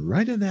of Eden,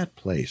 right in that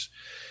place.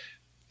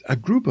 A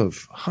group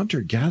of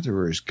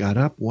hunter-gatherers got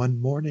up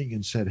one morning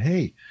and said,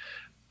 hey,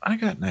 I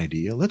got an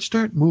idea. Let's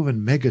start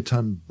moving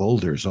megaton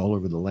boulders all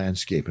over the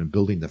landscape and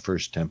building the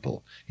first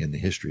temple in the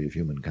history of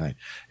humankind.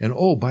 And,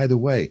 oh, by the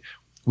way,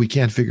 we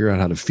can't figure out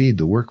how to feed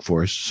the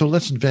workforce, so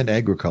let's invent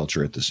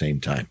agriculture at the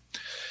same time.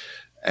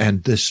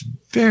 And this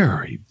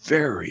very,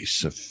 very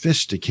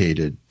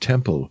sophisticated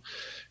temple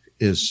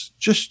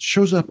just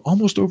shows up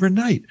almost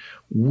overnight.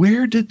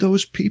 Where did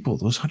those people,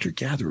 those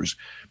hunter-gatherers,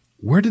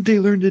 where did they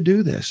learn to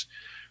do this?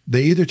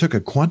 they either took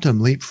a quantum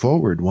leap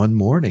forward one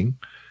morning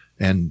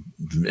and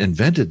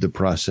invented the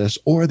process,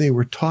 or they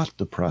were taught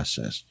the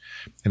process.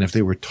 And if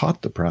they were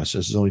taught the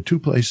process, there's only two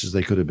places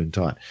they could have been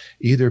taught.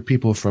 Either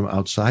people from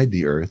outside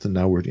the earth, and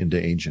now we're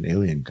into ancient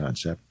alien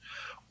concept,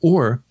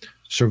 or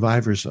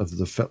survivors of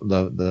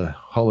the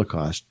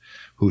Holocaust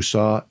who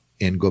saw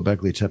in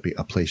Göbekli Tepe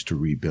a place to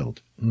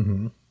rebuild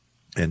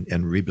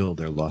and rebuild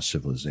their lost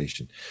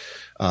civilization.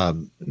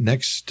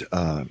 Next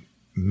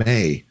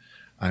May,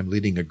 I'm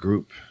leading a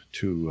group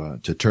to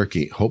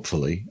Turkey,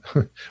 hopefully.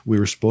 We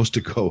were supposed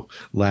to go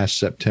last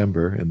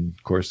September, and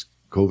of course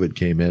COVID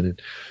came in,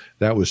 and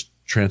that was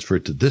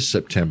transferred to this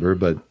September,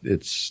 but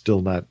it's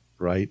still not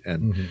right.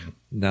 And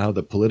now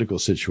the political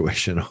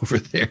situation over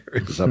there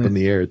is up in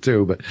the air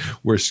too, but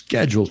we're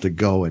scheduled to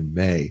go in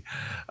May.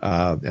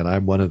 And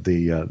I'm one of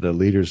the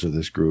leaders of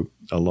this group,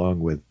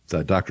 along with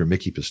Dr.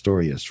 Mickey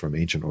Pistorius from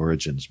Ancient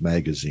Origins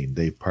magazine.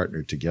 They've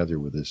partnered together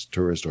with this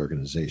tourist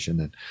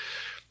organization,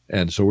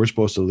 and so we're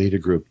supposed to lead a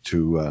group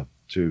to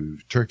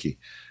Turkey,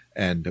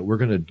 and we're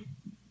going to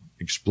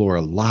explore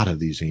a lot of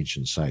these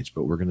ancient sites.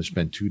 But we're going to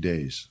spend 2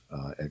 days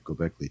at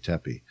Göbekli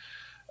Tepe,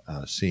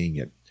 seeing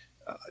it.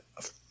 A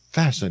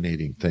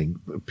fascinating thing.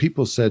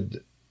 People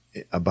said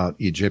about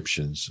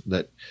Egyptians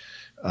that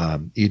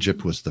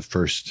Egypt was the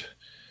first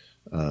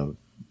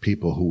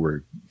people who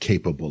were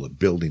capable of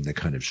building the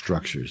kind of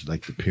structures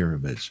like the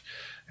pyramids,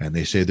 and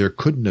they say there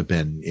couldn't have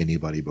been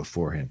anybody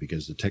beforehand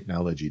because the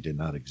technology did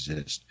not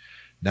exist.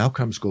 Now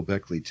comes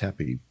Göbekli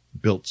Tepe,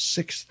 built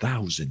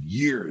 6,000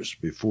 years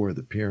before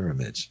the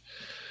pyramids.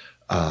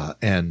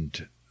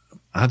 And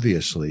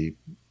obviously,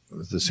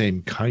 the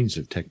same kinds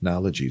of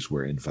technologies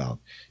were involved.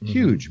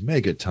 Huge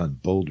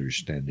megaton boulders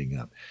standing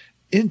up,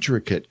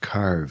 intricate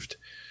carved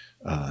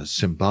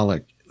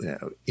symbolic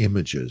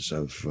images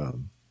of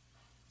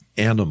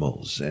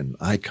animals and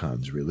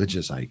icons,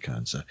 religious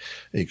icons,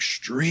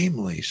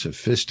 extremely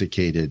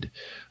sophisticated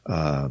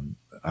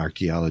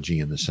archaeology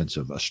in the sense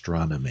of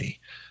astronomy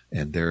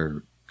and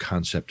their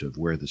concept of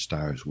where the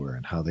stars were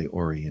and how they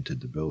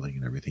oriented the building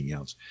and everything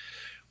else.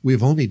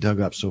 We've only dug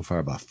up so far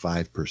about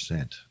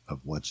 5% of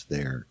what's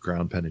there.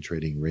 Ground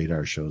penetrating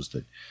radar shows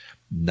that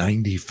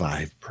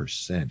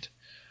 95%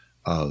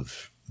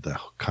 of the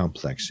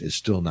complex is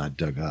still not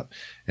dug up.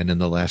 And in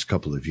the last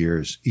couple of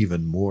years,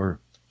 even more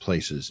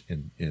places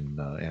in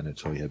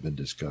Anatolia have been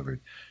discovered.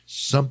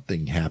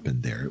 Something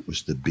happened there. It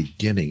was the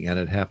beginning, and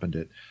it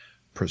happened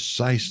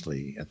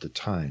precisely at the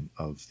time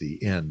of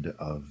the end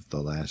of the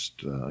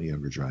last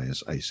Younger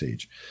Dryas Ice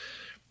Age.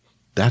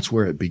 That's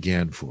where it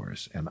began for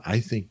us. And I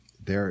think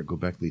there at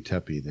Göbekli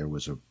Tepe, there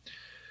was a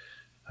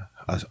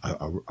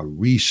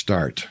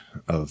restart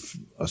of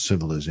a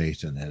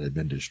civilization that had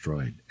been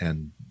destroyed.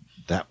 And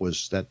that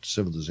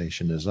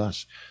civilization is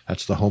us.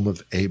 That's the home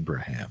of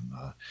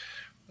Abraham,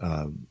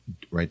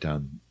 right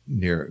down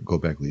near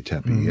Göbekli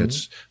Tepe.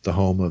 It's the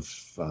home of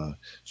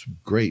some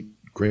great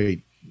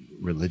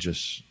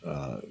religions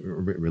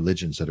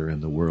that are in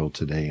the world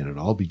today, and it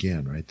all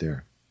began right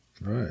there.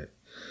 Right.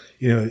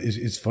 You know,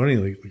 it's funny,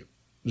 like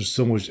there's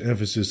so much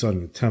emphasis on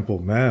the Temple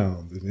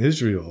Mount in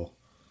Israel.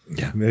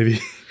 Yeah.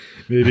 Maybe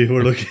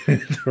we're looking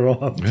at the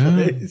wrong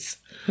place.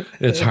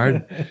 It's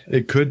hard.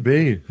 It could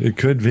be.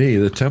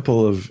 The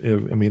temple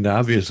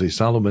obviously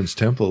Solomon's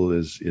temple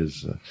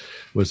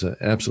was an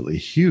absolutely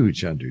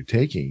huge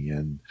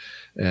undertaking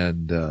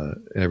and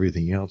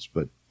everything else.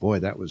 But boy,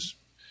 that was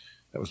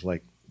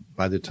like,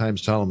 by the time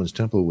Solomon's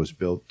temple was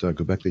built,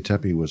 Göbekli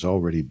Tepe was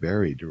already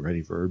buried,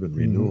 ready for urban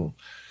renewal.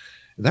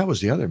 That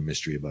was the other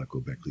mystery about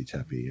Göbekli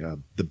Tepe.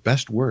 The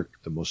best work,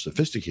 the most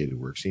sophisticated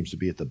work, seems to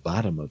be at the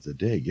bottom of the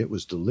dig. It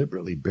was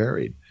deliberately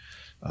buried.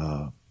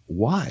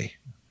 Why?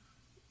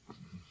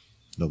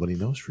 Nobody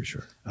knows for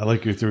sure. I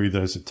like your theory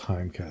that it's a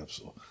time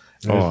capsule.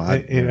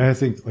 And I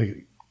think,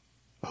 like,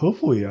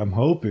 hopefully, I'm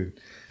hoping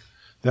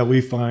that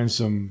we find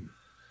some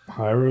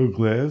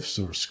hieroglyphs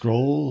or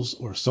scrolls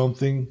or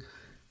something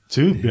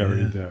to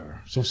bury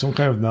there. So some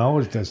kind of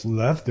knowledge that's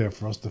left there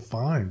for us to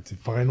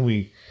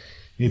finally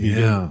maybe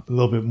get a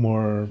little bit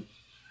more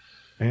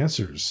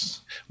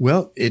answers.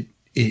 Well,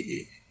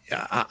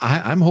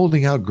 I'm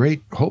holding out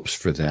great hopes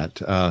for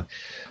that.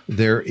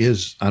 There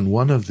is on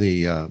one of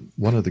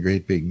the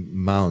great big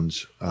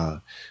mounds,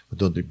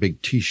 the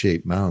big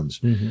T-shaped mounds.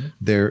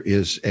 There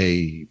is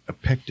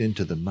pecked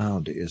into the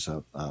mound is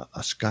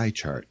a sky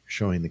chart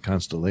showing the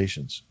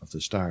constellations of the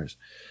stars,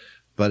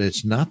 but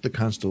it's not the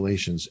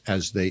constellations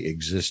as they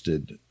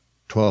existed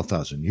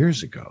 12,000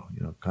 years ago.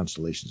 You know,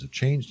 constellations have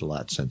changed a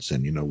lot since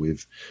then. You know,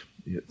 we've,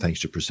 thanks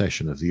to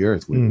precession of the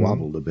Earth, we've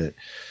wobbled a bit.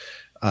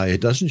 It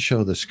doesn't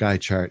show the sky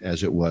chart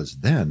as it was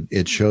then.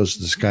 It shows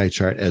the sky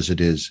chart as it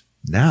is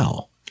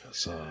now.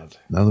 That's odd.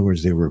 In other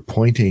words, they were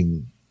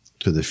pointing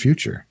to the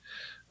future.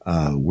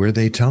 Were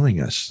they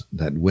telling us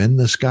that when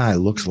the sky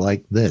looks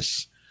like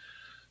this,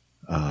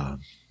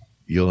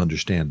 you'll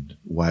understand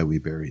why we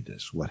buried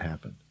this, what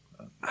happened?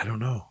 I don't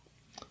know.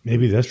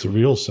 Maybe that's the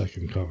real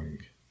second coming.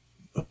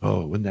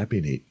 Oh, wouldn't that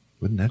be neat?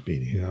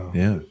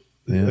 Yeah.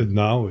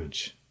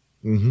 Knowledge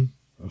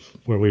of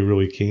where we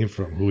really came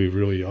from, who we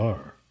really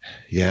are.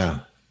 Yeah,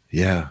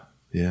 yeah,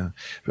 yeah.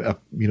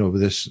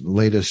 This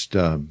latest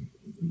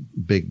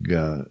big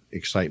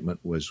excitement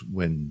was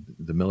when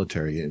the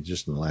military,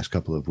 just in the last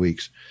couple of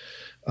weeks,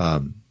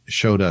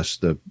 showed us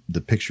the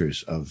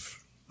pictures of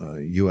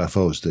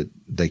UFOs that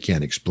they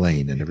can't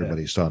explain, and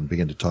everybody saw them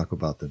begin to talk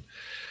about them.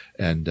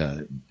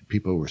 And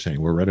people were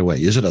saying, well, right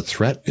away, is it a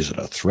threat? Is it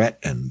a threat?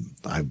 And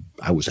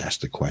I was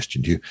asked the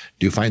question, do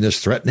you find this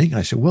threatening?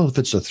 I said, well, if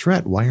it's a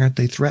threat, why aren't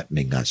they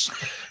threatening us?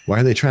 Why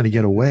are they trying to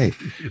get away?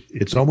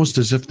 It's almost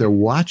as if they're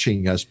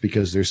watching us,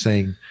 because they're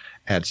saying,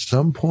 at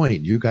some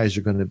point, you guys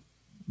are going to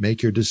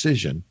make your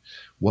decision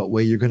what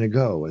way you're going to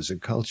go as a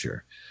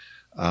culture.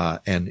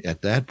 And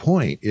at that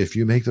point, if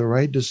you make the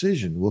right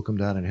decision, we'll come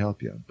down and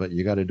help you. But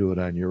you got to do it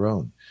on your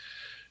own.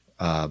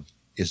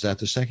 Is that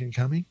the second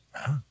coming?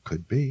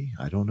 Could be.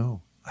 I don't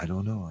know. I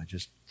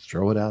just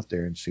throw it out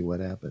there and see what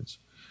happens.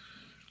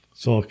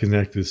 It's all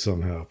connected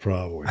somehow,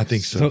 probably. I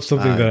think so.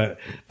 Something that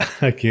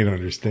I can't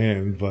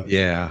understand, but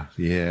yeah.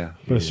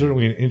 But it's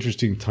certainly an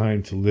interesting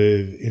time to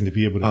live and to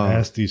be able to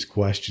ask these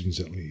questions,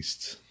 at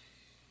least.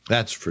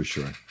 That's for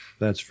sure.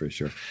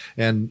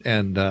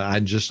 And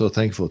I'm just so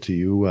thankful to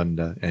you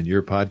and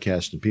your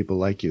podcast and people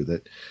like you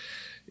that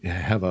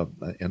have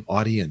an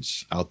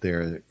audience out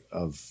there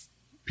of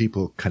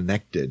people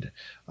connected,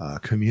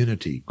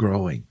 community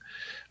growing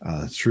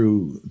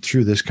through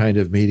this kind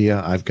of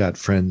media. I've got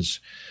friends.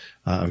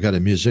 I've got a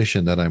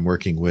musician that I'm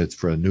working with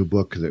for a new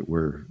book that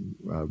we're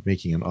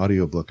making an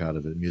audio book out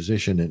of. A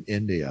musician in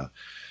India,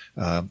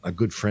 a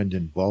good friend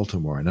in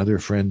Baltimore, another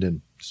friend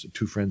and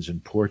two friends in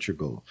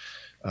Portugal,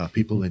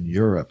 people in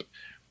Europe.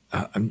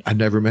 I've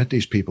never met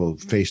these people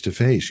face to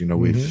face.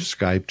 We've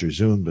Skyped or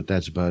Zoomed, but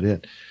that's about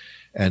it.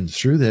 And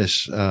through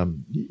this,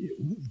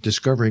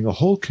 discovering a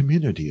whole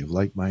community of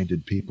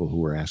like-minded people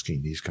who are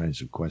asking these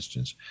kinds of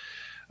questions.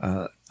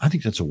 I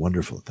think that's a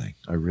wonderful thing.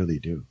 I really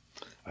do.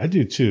 I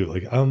do too.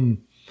 Like,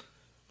 I'm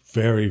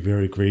very,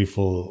 very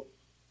grateful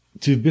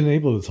to have been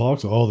able to talk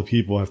to all the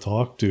people I've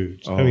talked to.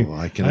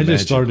 I can imagine.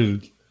 Just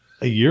started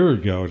a year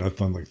ago, and I've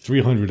done like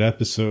 300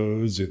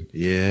 episodes, and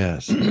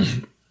yes,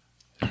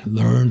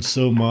 learned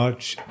so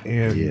much.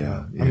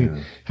 And I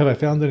mean, have I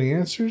found any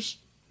answers?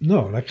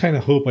 No, and I kind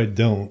of hope I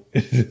don't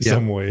in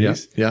some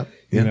ways. Yeah.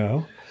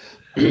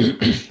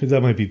 Because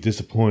that might be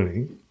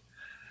disappointing.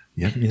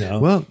 Yeah.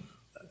 Well,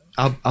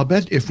 I'll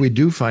bet if we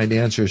do find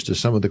answers to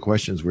some of the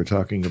questions we're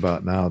talking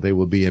about now, they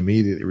will be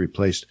immediately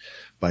replaced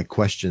by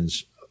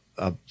questions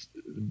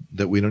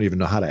that we don't even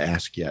know how to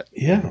ask yet.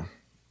 Yeah.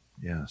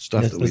 Yeah.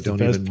 Stuff that we don't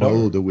even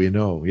know that we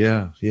know.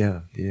 Yeah.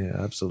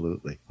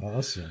 Absolutely.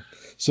 Awesome.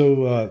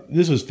 So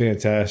this was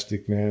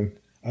fantastic, man.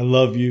 I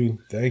love you.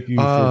 Thank you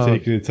for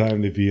taking the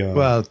time to be on.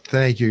 Well,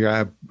 thank you.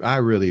 I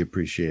really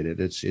appreciate it.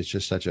 It's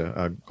just such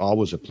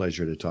always a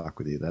pleasure to talk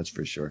with you. That's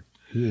for sure.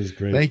 It is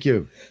great. Thank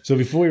you. So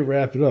before we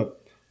wrap it up,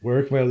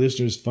 where can my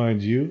listeners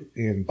find you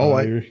and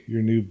buy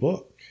your new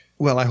book?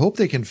 Well, I hope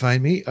they can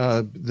find me.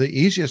 The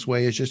easiest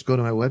way is just go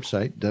to my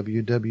website,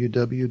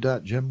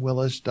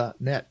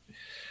 www.jimwillis.net.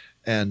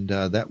 And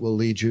that will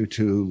lead you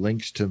to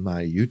links to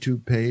my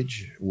YouTube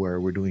page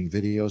where we're doing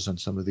videos on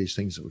some of these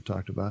things that we've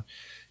talked about.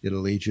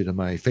 It'll lead you to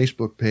my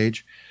Facebook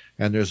page.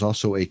 And there's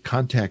also a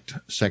contact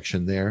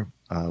section there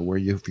where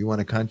if you want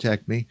to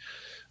contact me,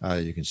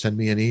 you can send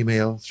me an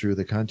email through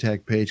the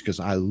contact page, because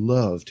I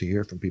love to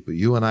hear from people.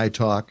 You and I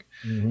talk,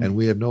 and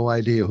we have no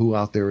idea who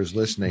out there is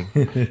listening.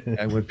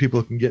 And when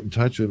people can get in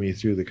touch with me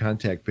through the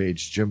contact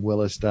page,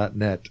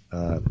 jimwillis.net,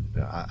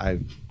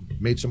 I've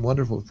made some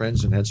wonderful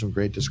friends and had some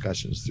great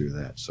discussions through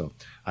that. So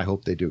I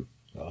hope they do.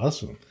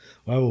 Awesome.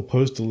 Well, I will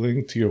post a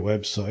link to your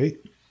website.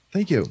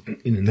 Thank you.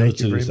 In the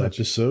notes of this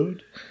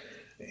episode.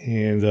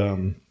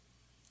 And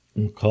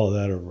we'll call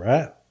that a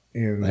wrap.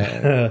 And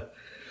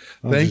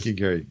thank you,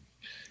 Gary.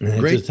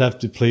 Great. I just have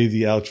to play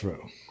the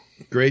outro.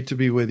 Great to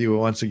be with you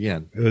once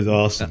again. It was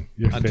awesome.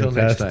 You're Until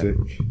fantastic.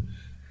 Next time.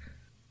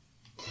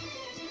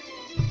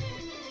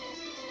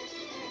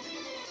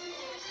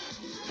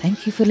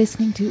 Thank you for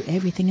listening to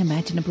Everything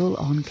Imaginable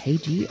on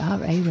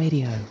KGRA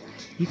Radio.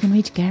 You can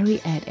reach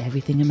Gary at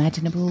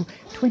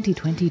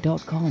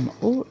everythingimaginable2020.com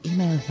or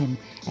email him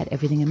at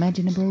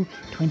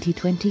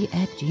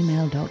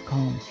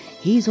everythingimaginable2020@gmail.com.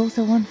 He's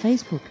also on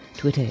Facebook,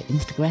 Twitter,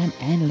 Instagram,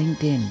 and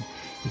LinkedIn.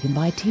 You can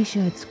buy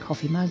t-shirts,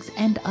 coffee mugs,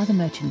 and other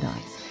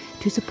merchandise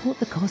to support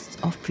the costs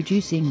of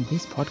producing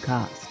this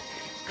podcast.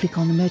 Click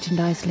on the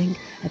merchandise link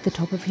at the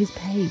top of his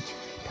page,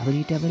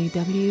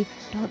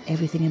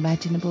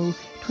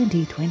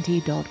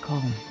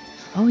 www.everythingimaginable2020.com.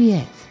 Oh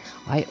yes,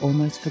 I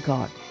almost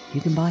forgot. You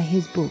can buy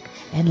his book,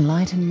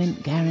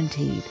 Enlightenment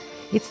Guaranteed.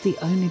 It's the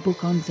only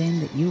book on Zen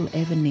that you'll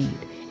ever need,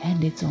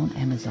 and it's on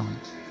Amazon.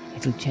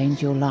 It'll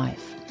change your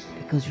life,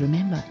 because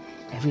remember,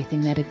 everything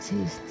that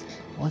exists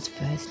was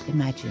first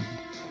imagined.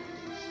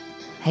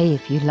 Hey,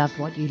 if you loved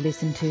what you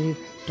listened to,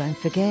 don't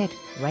forget,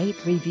 rate,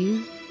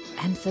 review,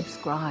 and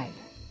subscribe.